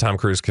 don't make it Tom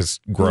Cruise because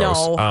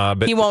gross. No,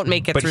 but he won't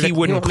make it But through he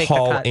wouldn't make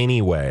call the cut.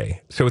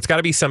 anyway. So it's got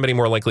to be somebody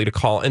more likely to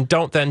call. And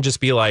don't then just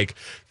be like,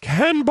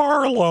 Ken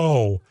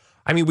Barlow.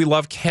 I mean, we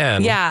love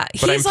Ken. Yeah,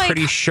 but I'm he's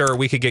pretty sure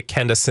we could get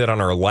Ken to sit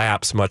on our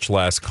laps, much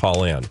less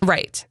call in.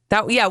 Right.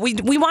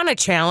 We want a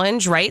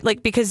challenge, right?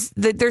 Because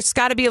there's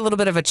got to be a little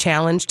bit of a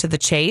challenge to the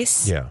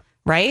chase. Yeah.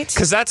 Right?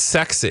 Because that's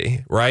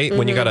sexy, right?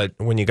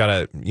 Mm-hmm. When you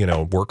gotta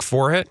work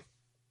for it.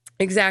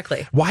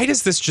 Exactly. Why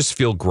does this just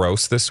feel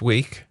gross this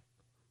week?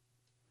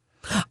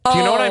 Do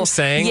you know what I'm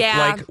saying?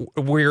 Yeah.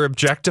 We're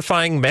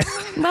objectifying men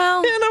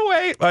Well, in a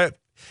way. But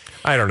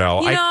I don't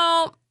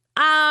know.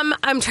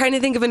 I'm trying to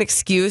think of an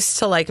excuse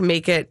to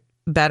make it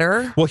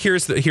better. Well,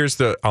 here's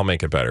the I'll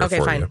make it better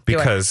for fine. you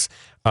because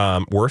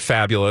we're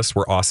fabulous.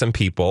 We're awesome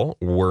people.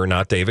 We're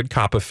not David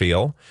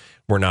Copperfield.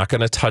 We're not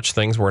going to touch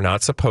things we're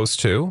not supposed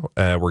to.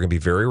 We're going to be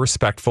very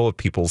respectful of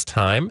people's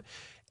time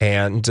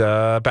and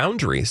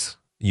boundaries.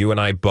 You and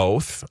I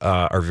both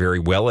are very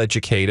well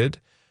educated,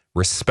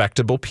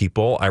 respectable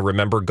people. I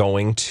remember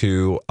going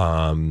to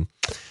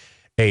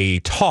a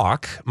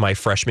talk my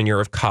freshman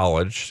year of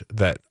college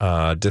that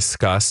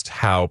discussed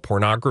how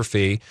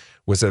pornography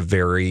was a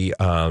very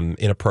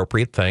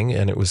inappropriate thing,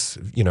 and it was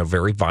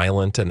very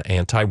violent and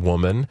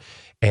anti-woman.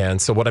 And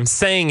so what I'm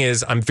saying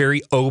is I'm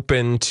very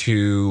open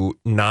to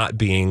not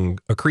being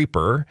a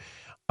creeper,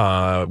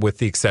 with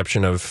the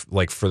exception of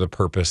for the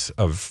purpose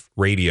of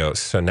radio.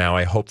 So now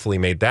I hopefully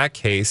made that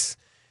case.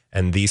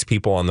 And these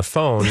people on the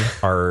phone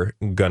are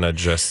going to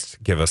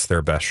just give us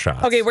their best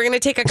shot. Okay, we're going to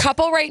take a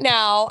couple right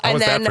now. How and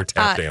was then that for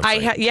tap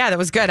dancing? that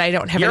was good. I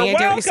don't have any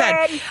idea what you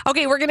said.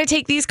 Okay, we're going to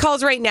take these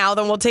calls right now.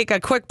 Then we'll take a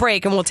quick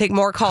break and we'll take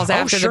more calls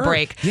after the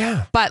break.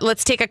 Yeah. But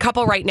let's take a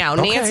couple right now.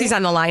 Okay. Nancy's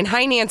on the line.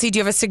 Hi, Nancy. Do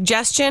you have a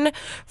suggestion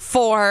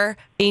for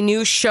a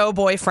new show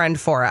boyfriend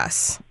for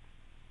us?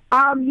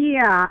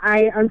 Yeah,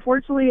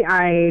 unfortunately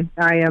I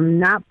am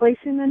not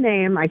placing the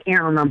name. I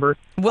can't remember.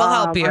 We'll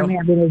help you. I'm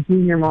having a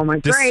junior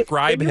moment.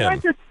 Describe Great.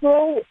 him.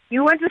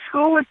 You went to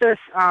school with this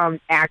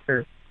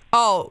actor.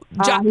 Oh,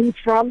 he's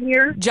from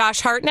here.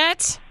 Josh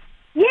Hartnett?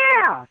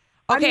 Yeah.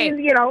 Okay. I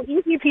mean,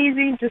 easy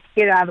peasy. Just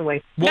get out of the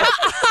way. Well,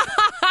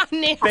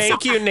 Nancy.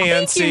 Thank you,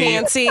 Nancy. Thank you,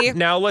 Nancy.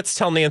 Now let's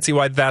tell Nancy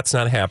why that's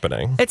not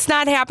happening. It's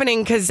not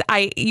happening because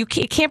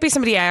it can't be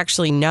somebody I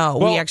actually know.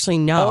 Well, we actually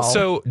know.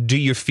 Also, do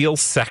you feel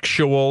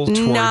sexual towards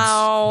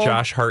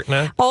Josh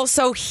Hartnett?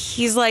 Also,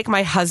 he's like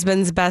my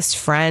husband's best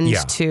friend,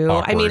 too.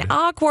 Awkward. I mean,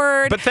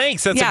 awkward. But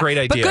thanks. That's a great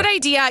idea. But good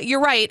idea.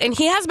 You're right. And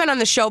he has been on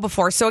the show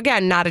before. So,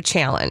 again, not a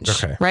challenge.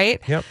 Okay.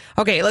 Right? Yep.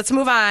 Okay, let's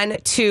move on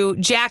to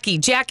Jackie.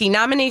 Jackie,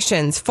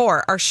 nominations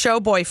for our show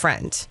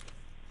boyfriend.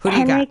 Who do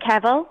you Henry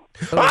got? Cavill.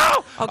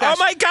 Oh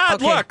my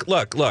God. Okay.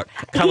 Look.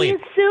 Colleen.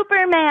 He's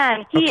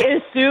Superman. He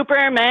is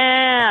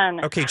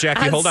Superman. Okay,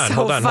 Jackie, That's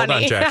hold on, so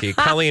Jackie.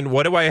 Colleen,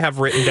 what do I have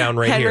written down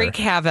right Henry here?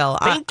 Cavill.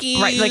 Thank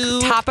you. Right, like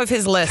top of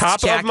his list. Top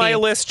Jackie. of my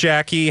list,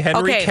 Jackie.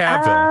 Henry Okay.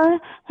 Cavill.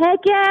 Heck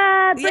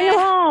yeah. Bring him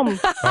home.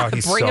 Oh,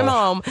 he's Bring him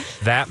home.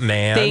 That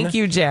man. Thank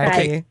you,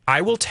 Jackie. Okay,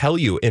 I will tell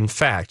you, in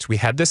fact, we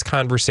had this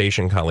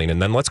conversation, Colleen,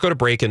 and then let's go to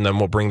break, and then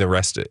we'll bring the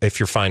rest, if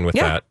you're fine with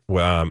that.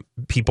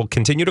 People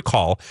continue to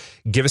call.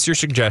 Give us your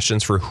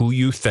suggestions for who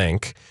you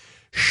think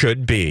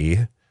should be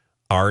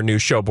our new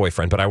show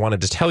boyfriend. But I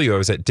wanted to tell you, I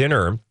was at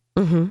dinner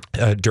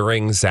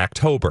during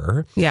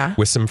Zachtober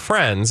with some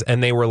friends,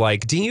 and they were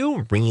like, do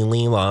you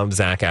really love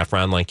Zac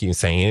Efron like you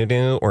say you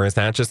do, or is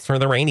that just for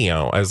the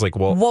radio? I was like,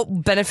 well,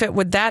 what benefit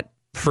would that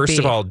first be?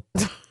 of all,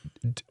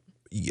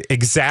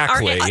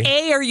 exactly.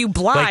 Are you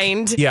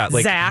blind?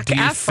 Zac do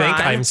you Efron. think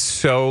I'm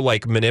so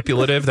like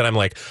manipulative that I'm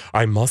like,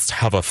 I must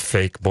have a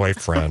fake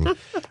boyfriend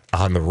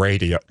on the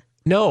radio?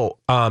 No.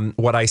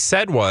 What I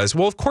said was,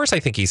 well, of course I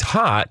think he's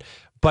hot,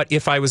 but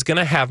if I was going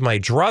to have my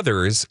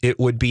druthers, it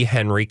would be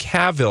Henry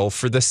Cavill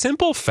for the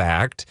simple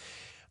fact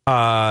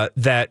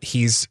that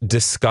he's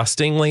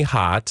disgustingly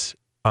hot.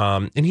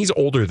 And he's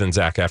older than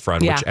Zac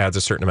Efron, which adds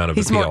a certain amount of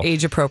appeal. He's more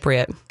age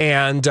appropriate.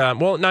 And,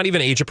 well, not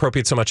even age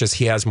appropriate so much as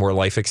he has more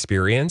life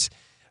experience.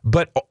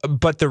 But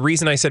the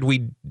reason I said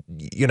we,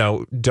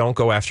 don't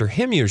go after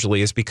him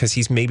usually is because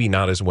he's maybe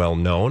not as well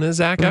known as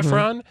Zac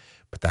Efron.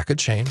 But that could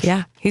change.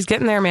 Yeah, he's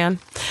getting there, man.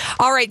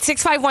 All right,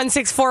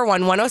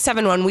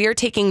 651-641-1071. We are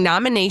taking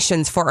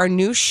nominations for our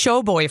new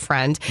show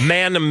boyfriend.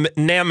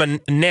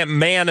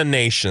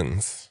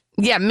 Maninations.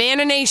 Yeah,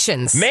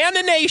 Maninations.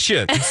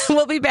 Maninations.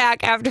 We'll be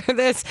back after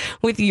this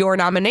with your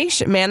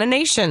nomination,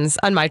 Maninations,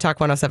 on My Talk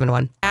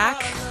 1071.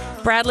 Back.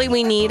 Bradley,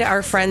 we need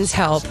our friend's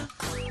help.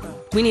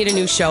 We need a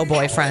new show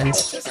boyfriend.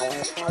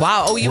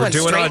 Wow. Oh, you went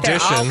doing straight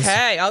auditions.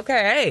 There.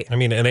 Okay. I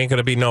mean, it ain't going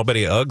to be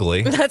nobody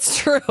ugly. That's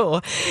true.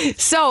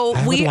 So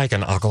I would like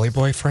an ugly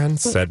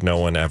boyfriend, said no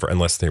one ever,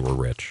 unless they were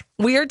rich.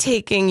 We are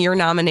taking your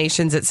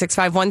nominations at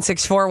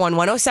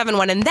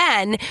 651-641-1071, and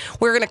then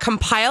we're going to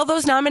compile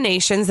those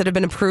nominations that have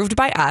been approved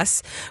by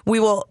us.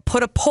 We will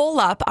put a poll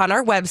up on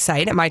our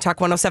website at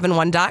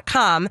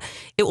mytalk1071.com.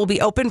 It will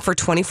be open for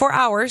 24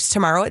 hours.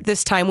 Tomorrow at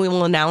this time, we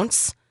will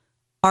announce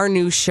our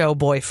new show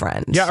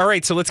boyfriend. Yeah, all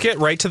right. So let's get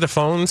right to the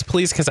phones,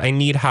 please, because I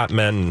need hot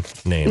men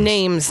names.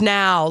 Names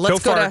now.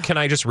 Let's so far, can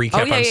I just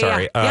recap? I'm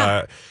sorry.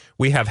 Yeah.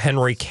 We have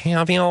Henry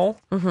Cavill,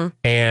 and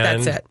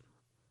that's it.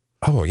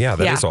 Oh, yeah,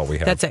 that is all we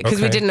have. That's it, because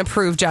we didn't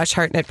approve Josh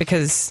Hartnett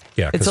because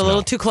it's a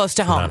little too close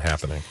to home. Not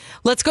happening.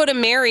 Let's go to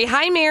Mary.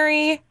 Hi,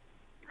 Mary.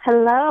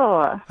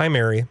 Hello. Hi,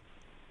 Mary.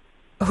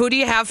 Who do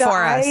you have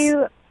for us?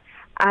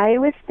 I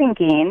was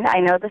thinking, I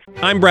know this.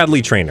 I'm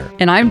Bradley Trainer.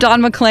 And I'm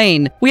Don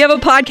McClain. We have a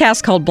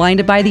podcast called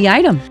Blinded by the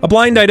Item. A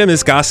blind item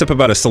is gossip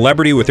about a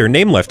celebrity with their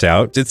name left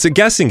out. It's a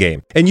guessing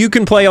game, and you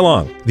can play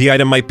along. The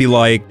item might be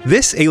like,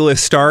 this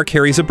A-list star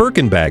carries a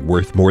Birkin bag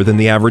worth more than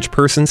the average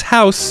person's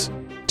house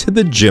to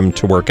the gym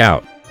to work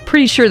out.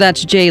 Pretty sure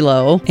that's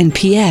J-Lo. And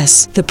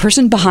P.S. the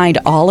person behind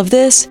all of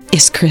this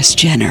is Kris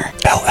Jenner,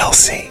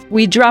 LLC.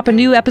 We drop a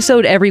new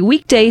episode every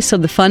weekday so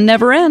the fun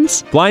never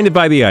ends. Blinded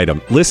by the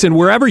Item. Listen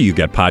wherever you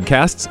get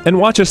podcasts and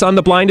watch us on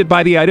the Blinded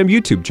by the Item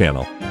YouTube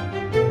channel.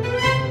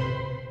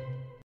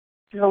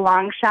 It's a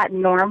long shot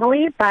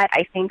normally, but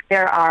I think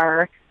there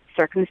are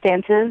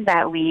circumstances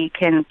that we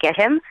can get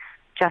him.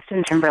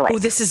 Justin Timberlake. Oh,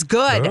 this is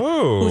good.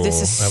 Oh,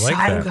 this is I like so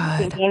that.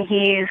 I'm good. thinking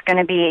he's going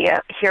to be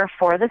here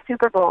for the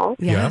Super Bowl.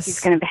 Yes. He's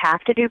going to have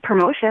to do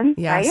promotion,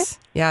 right?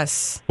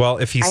 Yes. Well,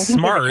 if he's I think there's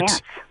a smart,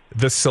 chance.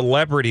 the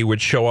celebrity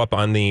would show up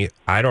on the,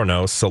 I don't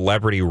know,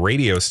 celebrity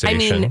radio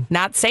station. I mean,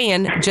 not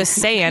saying, just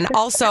saying.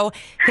 Also,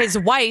 his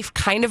wife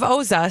kind of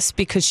owes us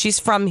because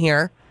she's from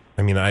here.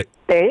 I mean,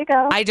 There you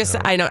go.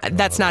 I know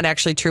that's not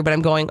actually true, but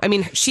I'm going, I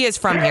mean, she is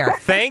from here.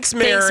 Thanks,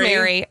 Mary. Thanks,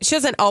 Mary. She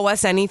doesn't owe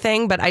us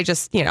anything, but I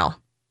just,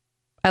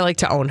 I like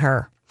to own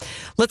her.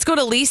 Let's go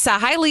to Lisa.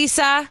 Hi,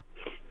 Lisa.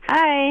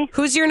 Hi.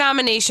 Who's your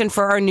nomination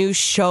for our new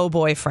show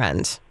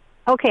boyfriend?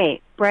 Okay,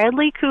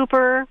 Bradley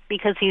Cooper,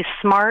 because he's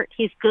smart,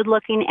 he's good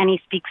looking, and he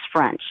speaks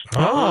French.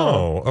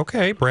 Oh,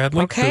 okay.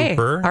 Bradley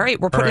Cooper. All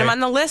right, we're putting him on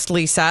the list,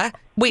 Lisa.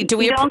 Wait, do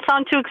we? You don't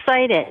sound too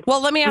excited.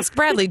 Well, let me ask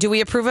Bradley. Do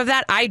we approve of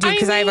that? I do,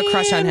 because I have a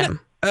crush on him.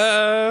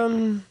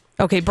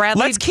 Okay,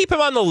 Bradley. Let's keep him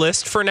on the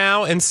list for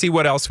now and see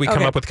what else we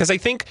come up with. Because I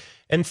think,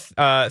 and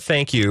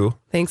thank you.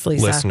 Thanks,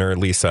 Lisa. Listener,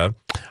 Lisa.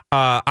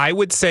 I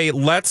would say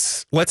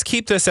let's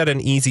keep this at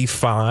an easy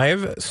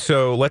 5.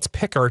 So let's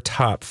pick our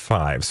top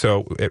 5.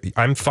 So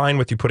I'm fine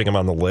with you putting him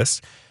on the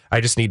list.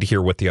 I just need to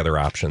hear what the other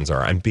options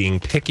are. I'm being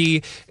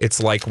picky.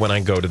 It's like when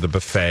I go to the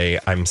buffet.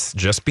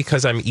 Just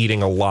because I'm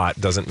eating a lot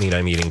doesn't mean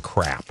I'm eating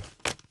crap.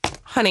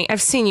 Honey,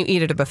 I've seen you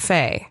eat at a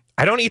buffet.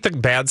 I don't eat the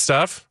bad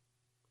stuff.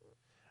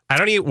 I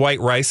don't eat white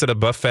rice at a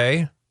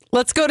buffet.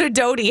 Let's go to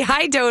Dodie.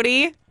 Hi,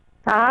 Dodie.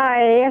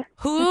 Hi.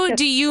 Who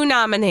do you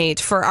nominate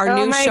for our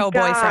new show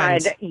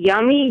boyfriend?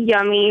 Yummy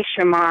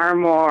Shamar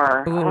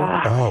Moore.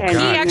 God. He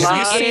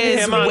actually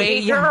is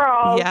way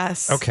girl.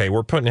 Yes. Okay,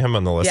 we're putting him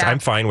on the list. Yeah. I'm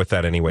fine with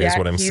that anyway, is Yeah,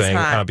 what I'm he's saying.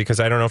 hot.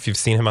 Because I don't know if you've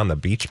seen him on the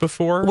beach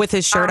before. With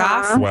his shirt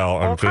off? Well,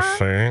 I'm just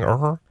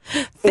saying.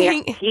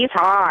 He's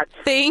hot.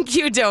 Thank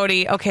you,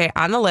 Dodie. Okay,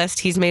 on the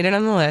list. He's made it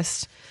on the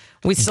list.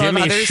 We still Give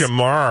me have others.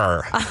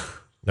 Shamar.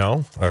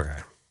 No? Okay.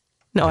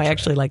 No, I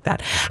actually like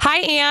that. Hi,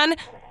 Ann.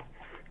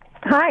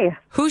 Hi.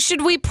 Who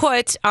should we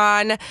put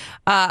on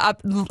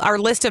our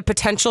list of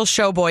potential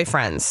show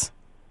boyfriends?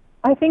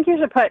 I think you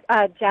should put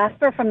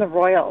Jasper from the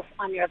Royals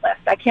on your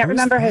list. I can't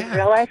remember his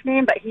real life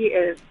name, but he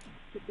is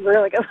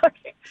really good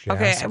looking.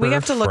 Okay, we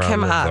have to look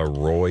him up. The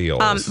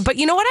Royals. But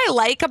you know what I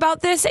like about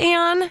this,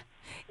 Anne?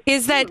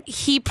 Is that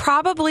he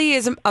probably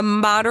is a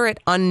moderate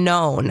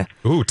unknown.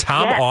 Ooh,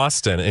 Tom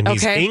Austin, and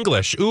he's Okay.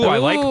 English. Ooh, I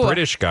like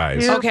British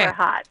guys. Okay.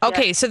 hot.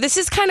 Okay, so this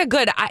is kind of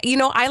good.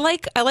 I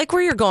like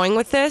where you're going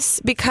with this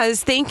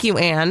because thank you,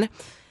 Anne.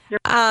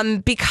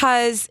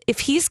 Because if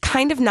he's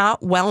kind of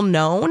not well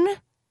known,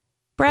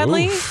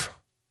 Bradley. Oof.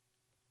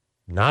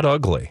 Not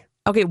ugly.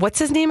 Okay, what's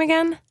his name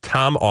again?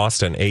 Tom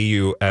Austin,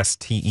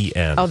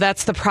 Austen. Oh,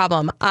 that's the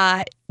problem.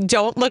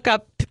 Don't look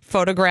up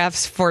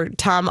photographs for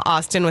Tom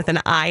Austin with an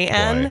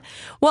IN. Why?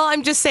 Well,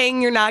 I'm just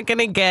saying you're not going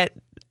to get.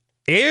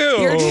 Ew.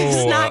 You're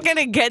just not going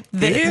to get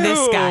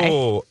this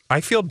guy.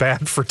 I feel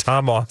bad for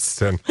Tom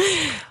Austin.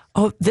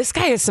 Oh, this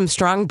guy has some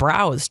strong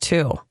brows,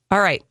 too. All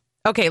right.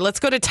 Okay,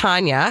 let's go to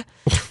Tanya.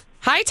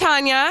 Hi,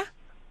 Tanya.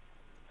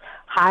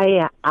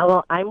 Hi.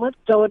 Well, I'm with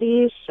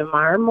Dodie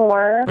Shamar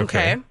Moore.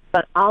 Okay.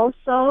 But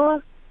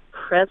also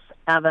Chris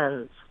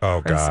Evans.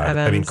 Oh, Chris God.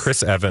 Evans. I mean,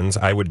 Chris Evans,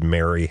 I would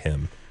marry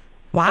him.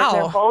 And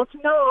they're Wow. both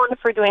known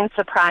for doing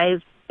surprise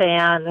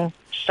fan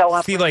show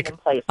up. See, like,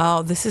 place.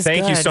 Oh, this is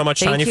Thank you good. so much,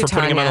 Thank Tanya, you, for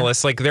putting him on Tanya. the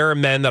list. Like, there are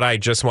men that I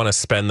just want to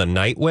spend the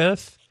night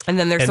with. And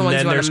then there's the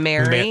ones you want to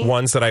marry.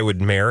 Ones that I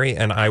would marry,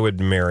 and I would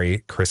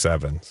marry Chris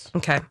Evans.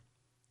 Okay.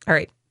 All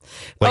right.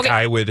 Like, Okay.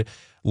 I would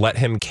let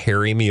him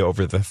carry me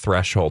over the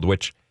threshold,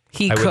 which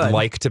He I could. would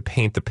like to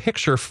paint the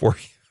picture for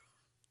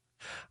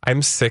you.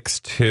 I'm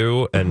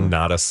 6'2" and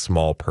not a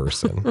small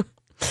person.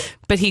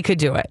 But he could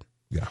do it.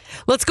 Yeah.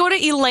 Let's go to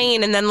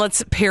Elaine and then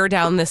let's pare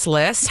down this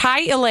list.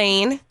 Hi,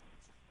 Elaine.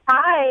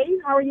 Hi.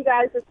 How are you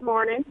guys this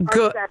morning? Or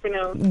Good. this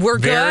afternoon? We're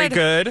good. Very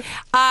good.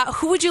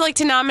 Who would you like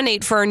to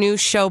nominate for our new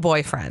show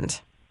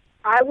boyfriend?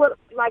 I would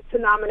like to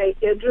nominate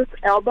Idris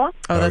Elba.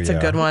 Oh, that's yeah.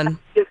 a good one.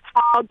 He's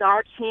tall,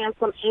 dark,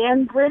 handsome,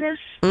 and British.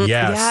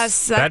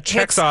 Yes. That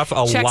checks off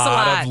a checks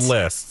lot of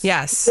lists.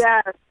 Yes.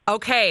 Yes.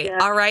 Okay.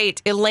 All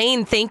right.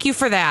 Elaine, thank you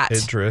for that.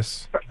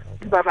 Idris.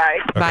 Bye-bye.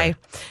 Bye.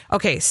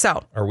 Okay,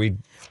 so Are we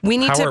we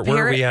need to where are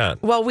pair we it-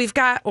 at? Well, we've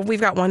got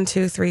 1,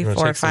 2, 3, You wanna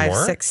 4, take some 5,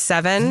 more? 6,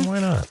 7. Why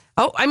not?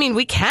 Oh, I mean,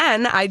 we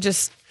can. I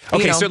just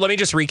Okay, so let me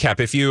just recap.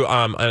 If you,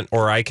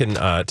 or I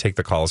can take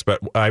the calls, but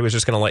I was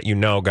just going to let you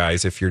know,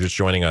 guys, if you're just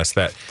joining us,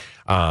 that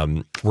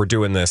we're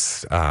doing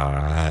this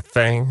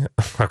thing.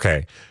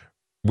 Okay.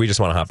 We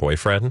just want a hot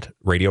boyfriend,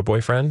 radio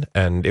boyfriend,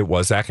 and it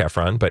was Zac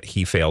Efron, but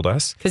he failed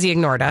us. because he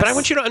ignored us. But I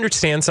want you to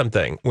understand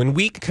something. When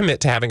we commit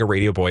to having a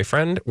radio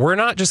boyfriend, we're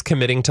not just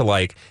committing to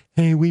like,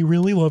 hey, we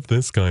really love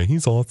this guy.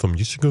 He's awesome.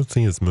 You should go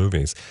see his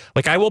movies.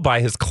 Like, I will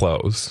buy his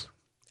clothes.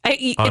 on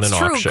it's an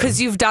true auction.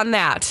 because you've done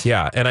that.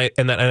 Yeah, and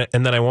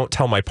then I won't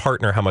tell my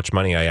partner how much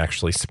money I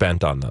actually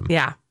spent on them.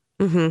 Yeah.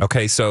 Mm-hmm.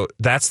 Okay, so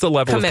that's the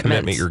level of Commitment.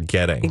 commitment you're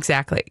getting.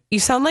 Exactly. You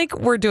sound like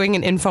we're doing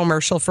an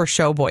infomercial for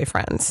show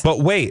boyfriends. But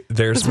wait,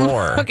 there's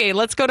more. Okay,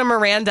 let's go to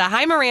Miranda.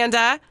 Hi,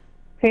 Miranda.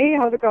 Hey,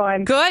 how's it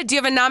going? Good. Do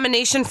you have a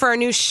nomination for a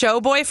new show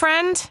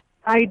boyfriend?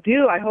 I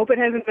do. I hope it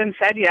hasn't been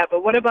said yet,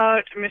 but what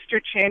about Mr.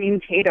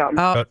 Channing Tatum?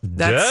 Oh,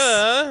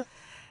 Duh.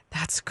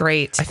 that's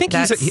great. I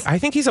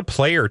think he's a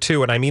player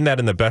too, and I mean that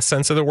in the best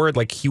sense of the word.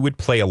 Like, he would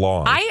play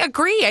along. I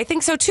agree. I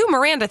think so too.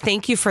 Miranda,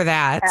 thank you for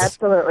that.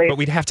 Absolutely. But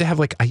we'd have to have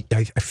like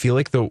I feel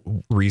like the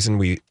reason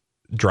we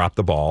dropped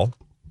the ball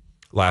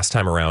last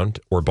time around,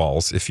 or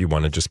balls, if you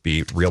want to just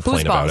be real Whose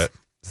plain about balls? it,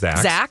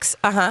 Zach's?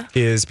 Uh-huh.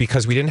 is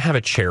because we didn't have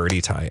a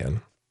charity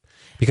tie-in.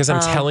 Because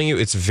I'm telling you,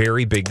 it's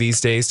very big these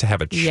days to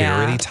have a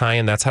charity Yeah.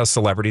 tie-in. That's how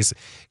celebrities,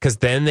 because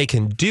then they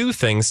can do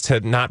things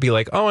to not be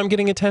like, oh, I'm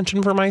getting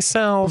attention for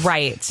myself.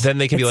 Right. Then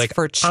they can be It's like,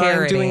 for I'm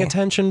charity. doing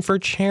attention for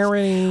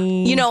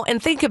charity. You know,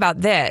 and think about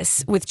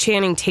this with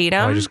Channing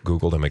Tatum. I just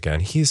Googled him again.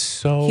 He's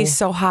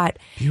so hot.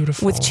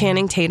 beautiful. With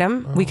Channing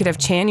Tatum, we could have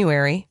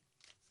January.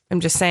 I'm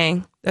just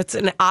saying that's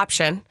an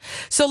option.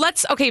 So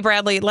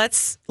Bradley,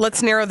 let's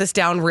narrow this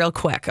down real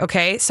quick.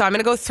 Okay. So I'm going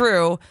to go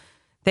through.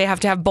 They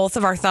have to have both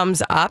of our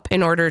thumbs up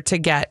in order to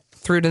get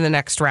through to the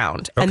next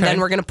round. And Okay.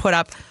 then we're going to put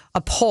up a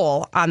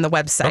poll on the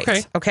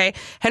website. Okay.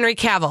 Henry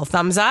Cavill,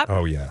 thumbs up.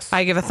 Oh, yes.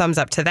 I give a thumbs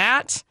up to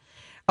that.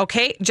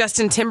 Okay.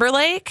 Justin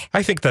Timberlake,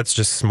 I think that's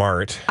just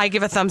smart. I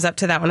give a thumbs up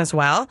to that one as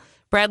well.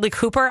 Bradley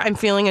Cooper, I'm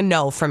feeling a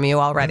no from you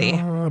already.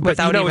 But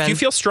if you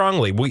feel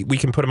strongly, we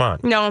can put him on.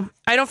 No,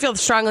 I don't feel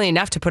strongly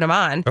enough to put him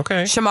on.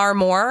 Okay. Shamar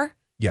Moore.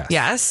 Yes.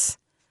 Yes.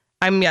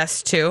 I'm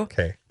yes too.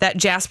 Okay. That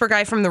Jasper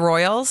guy from the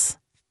Royals.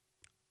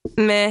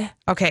 meh.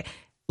 Okay.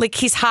 Like,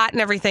 he's hot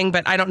and everything,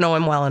 but I don't know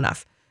him well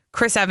enough.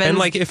 Chris Evans. And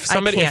like, if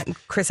somebody,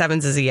 Chris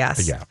Evans is a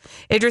yes. Yeah.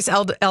 Idris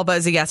Elba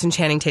is a yes, and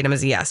Channing Tatum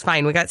is a yes.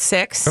 Fine. We got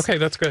 6. Okay,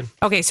 that's good.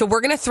 Okay, so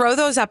we're going to throw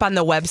those up on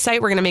the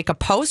website. We're going to make a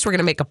post. We're going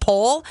to make a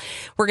poll.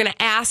 We're going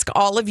to ask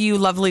all of you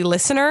lovely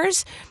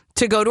listeners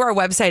to go to our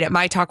website at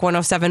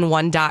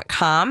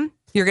mytalk1071.com.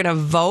 You're going to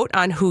vote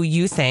on who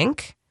you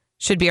think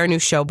should be our new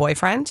show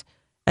boyfriend,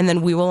 and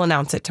then we will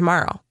announce it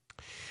tomorrow.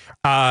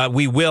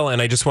 We will, and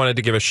I just wanted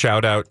to give a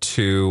shout out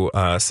to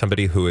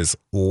somebody who is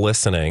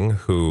listening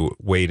who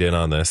weighed in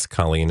on this,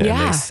 Colleen, and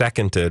they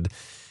seconded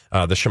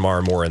the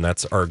Shamar Moore, and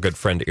that's our good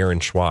friend Erin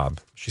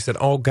Schwab. She said,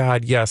 "Oh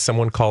God, yes,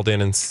 someone called in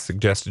and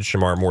suggested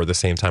Shamar Moore the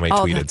same time I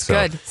tweeted." That's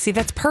good. See,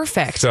 that's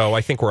perfect. So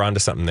I think we're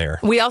onto something there.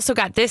 We also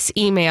got this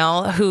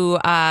email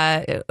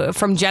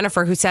from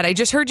Jennifer, who said, "I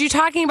just heard you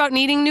talking about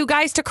needing new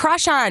guys to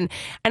crush on,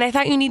 and I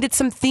thought you needed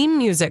some theme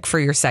music for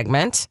your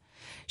segment."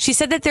 She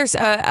said that there's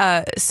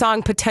a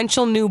song,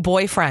 Potential New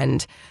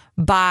Boyfriend,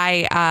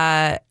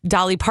 by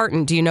Dolly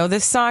Parton. Do you know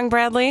this song,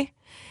 Bradley?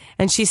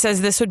 And she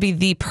says this would be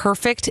the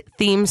perfect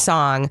theme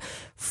song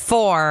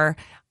for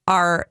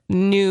our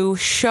new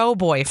show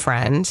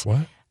boyfriend. What?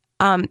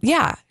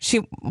 Yeah,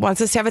 she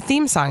wants us to have a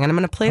theme song, and I'm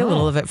going to play a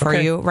little of it for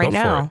you right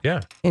now. Yeah.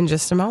 In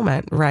just a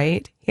moment,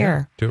 right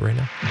here. Yeah, do it right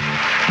now.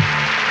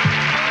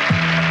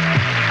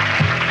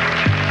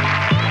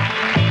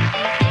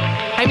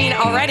 I mean,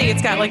 already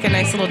it's got like a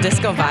nice little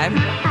disco vibe.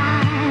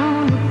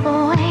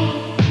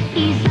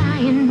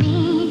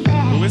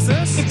 Who is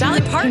this? It's Dolly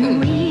Parton.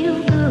 We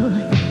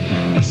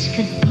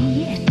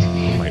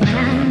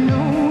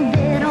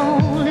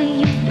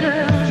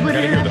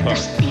gotta hear the hook.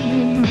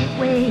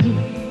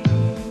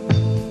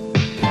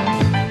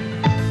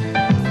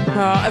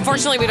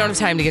 Unfortunately, we don't have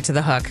time to get to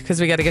the hook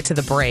because we got to get to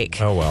the break.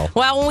 Oh, well.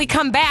 Well, when we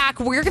come back,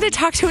 we're going to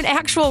talk to an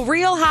actual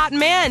real hot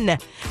man.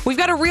 We've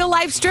got a real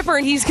life stripper,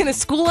 and he's going to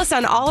school us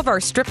on all of our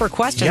stripper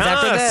questions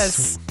after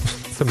this.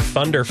 Some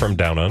thunder from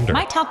down under.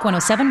 My Talk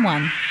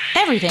 1071.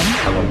 Everything.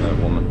 I love that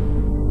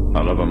woman.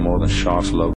 I love her more than sharks love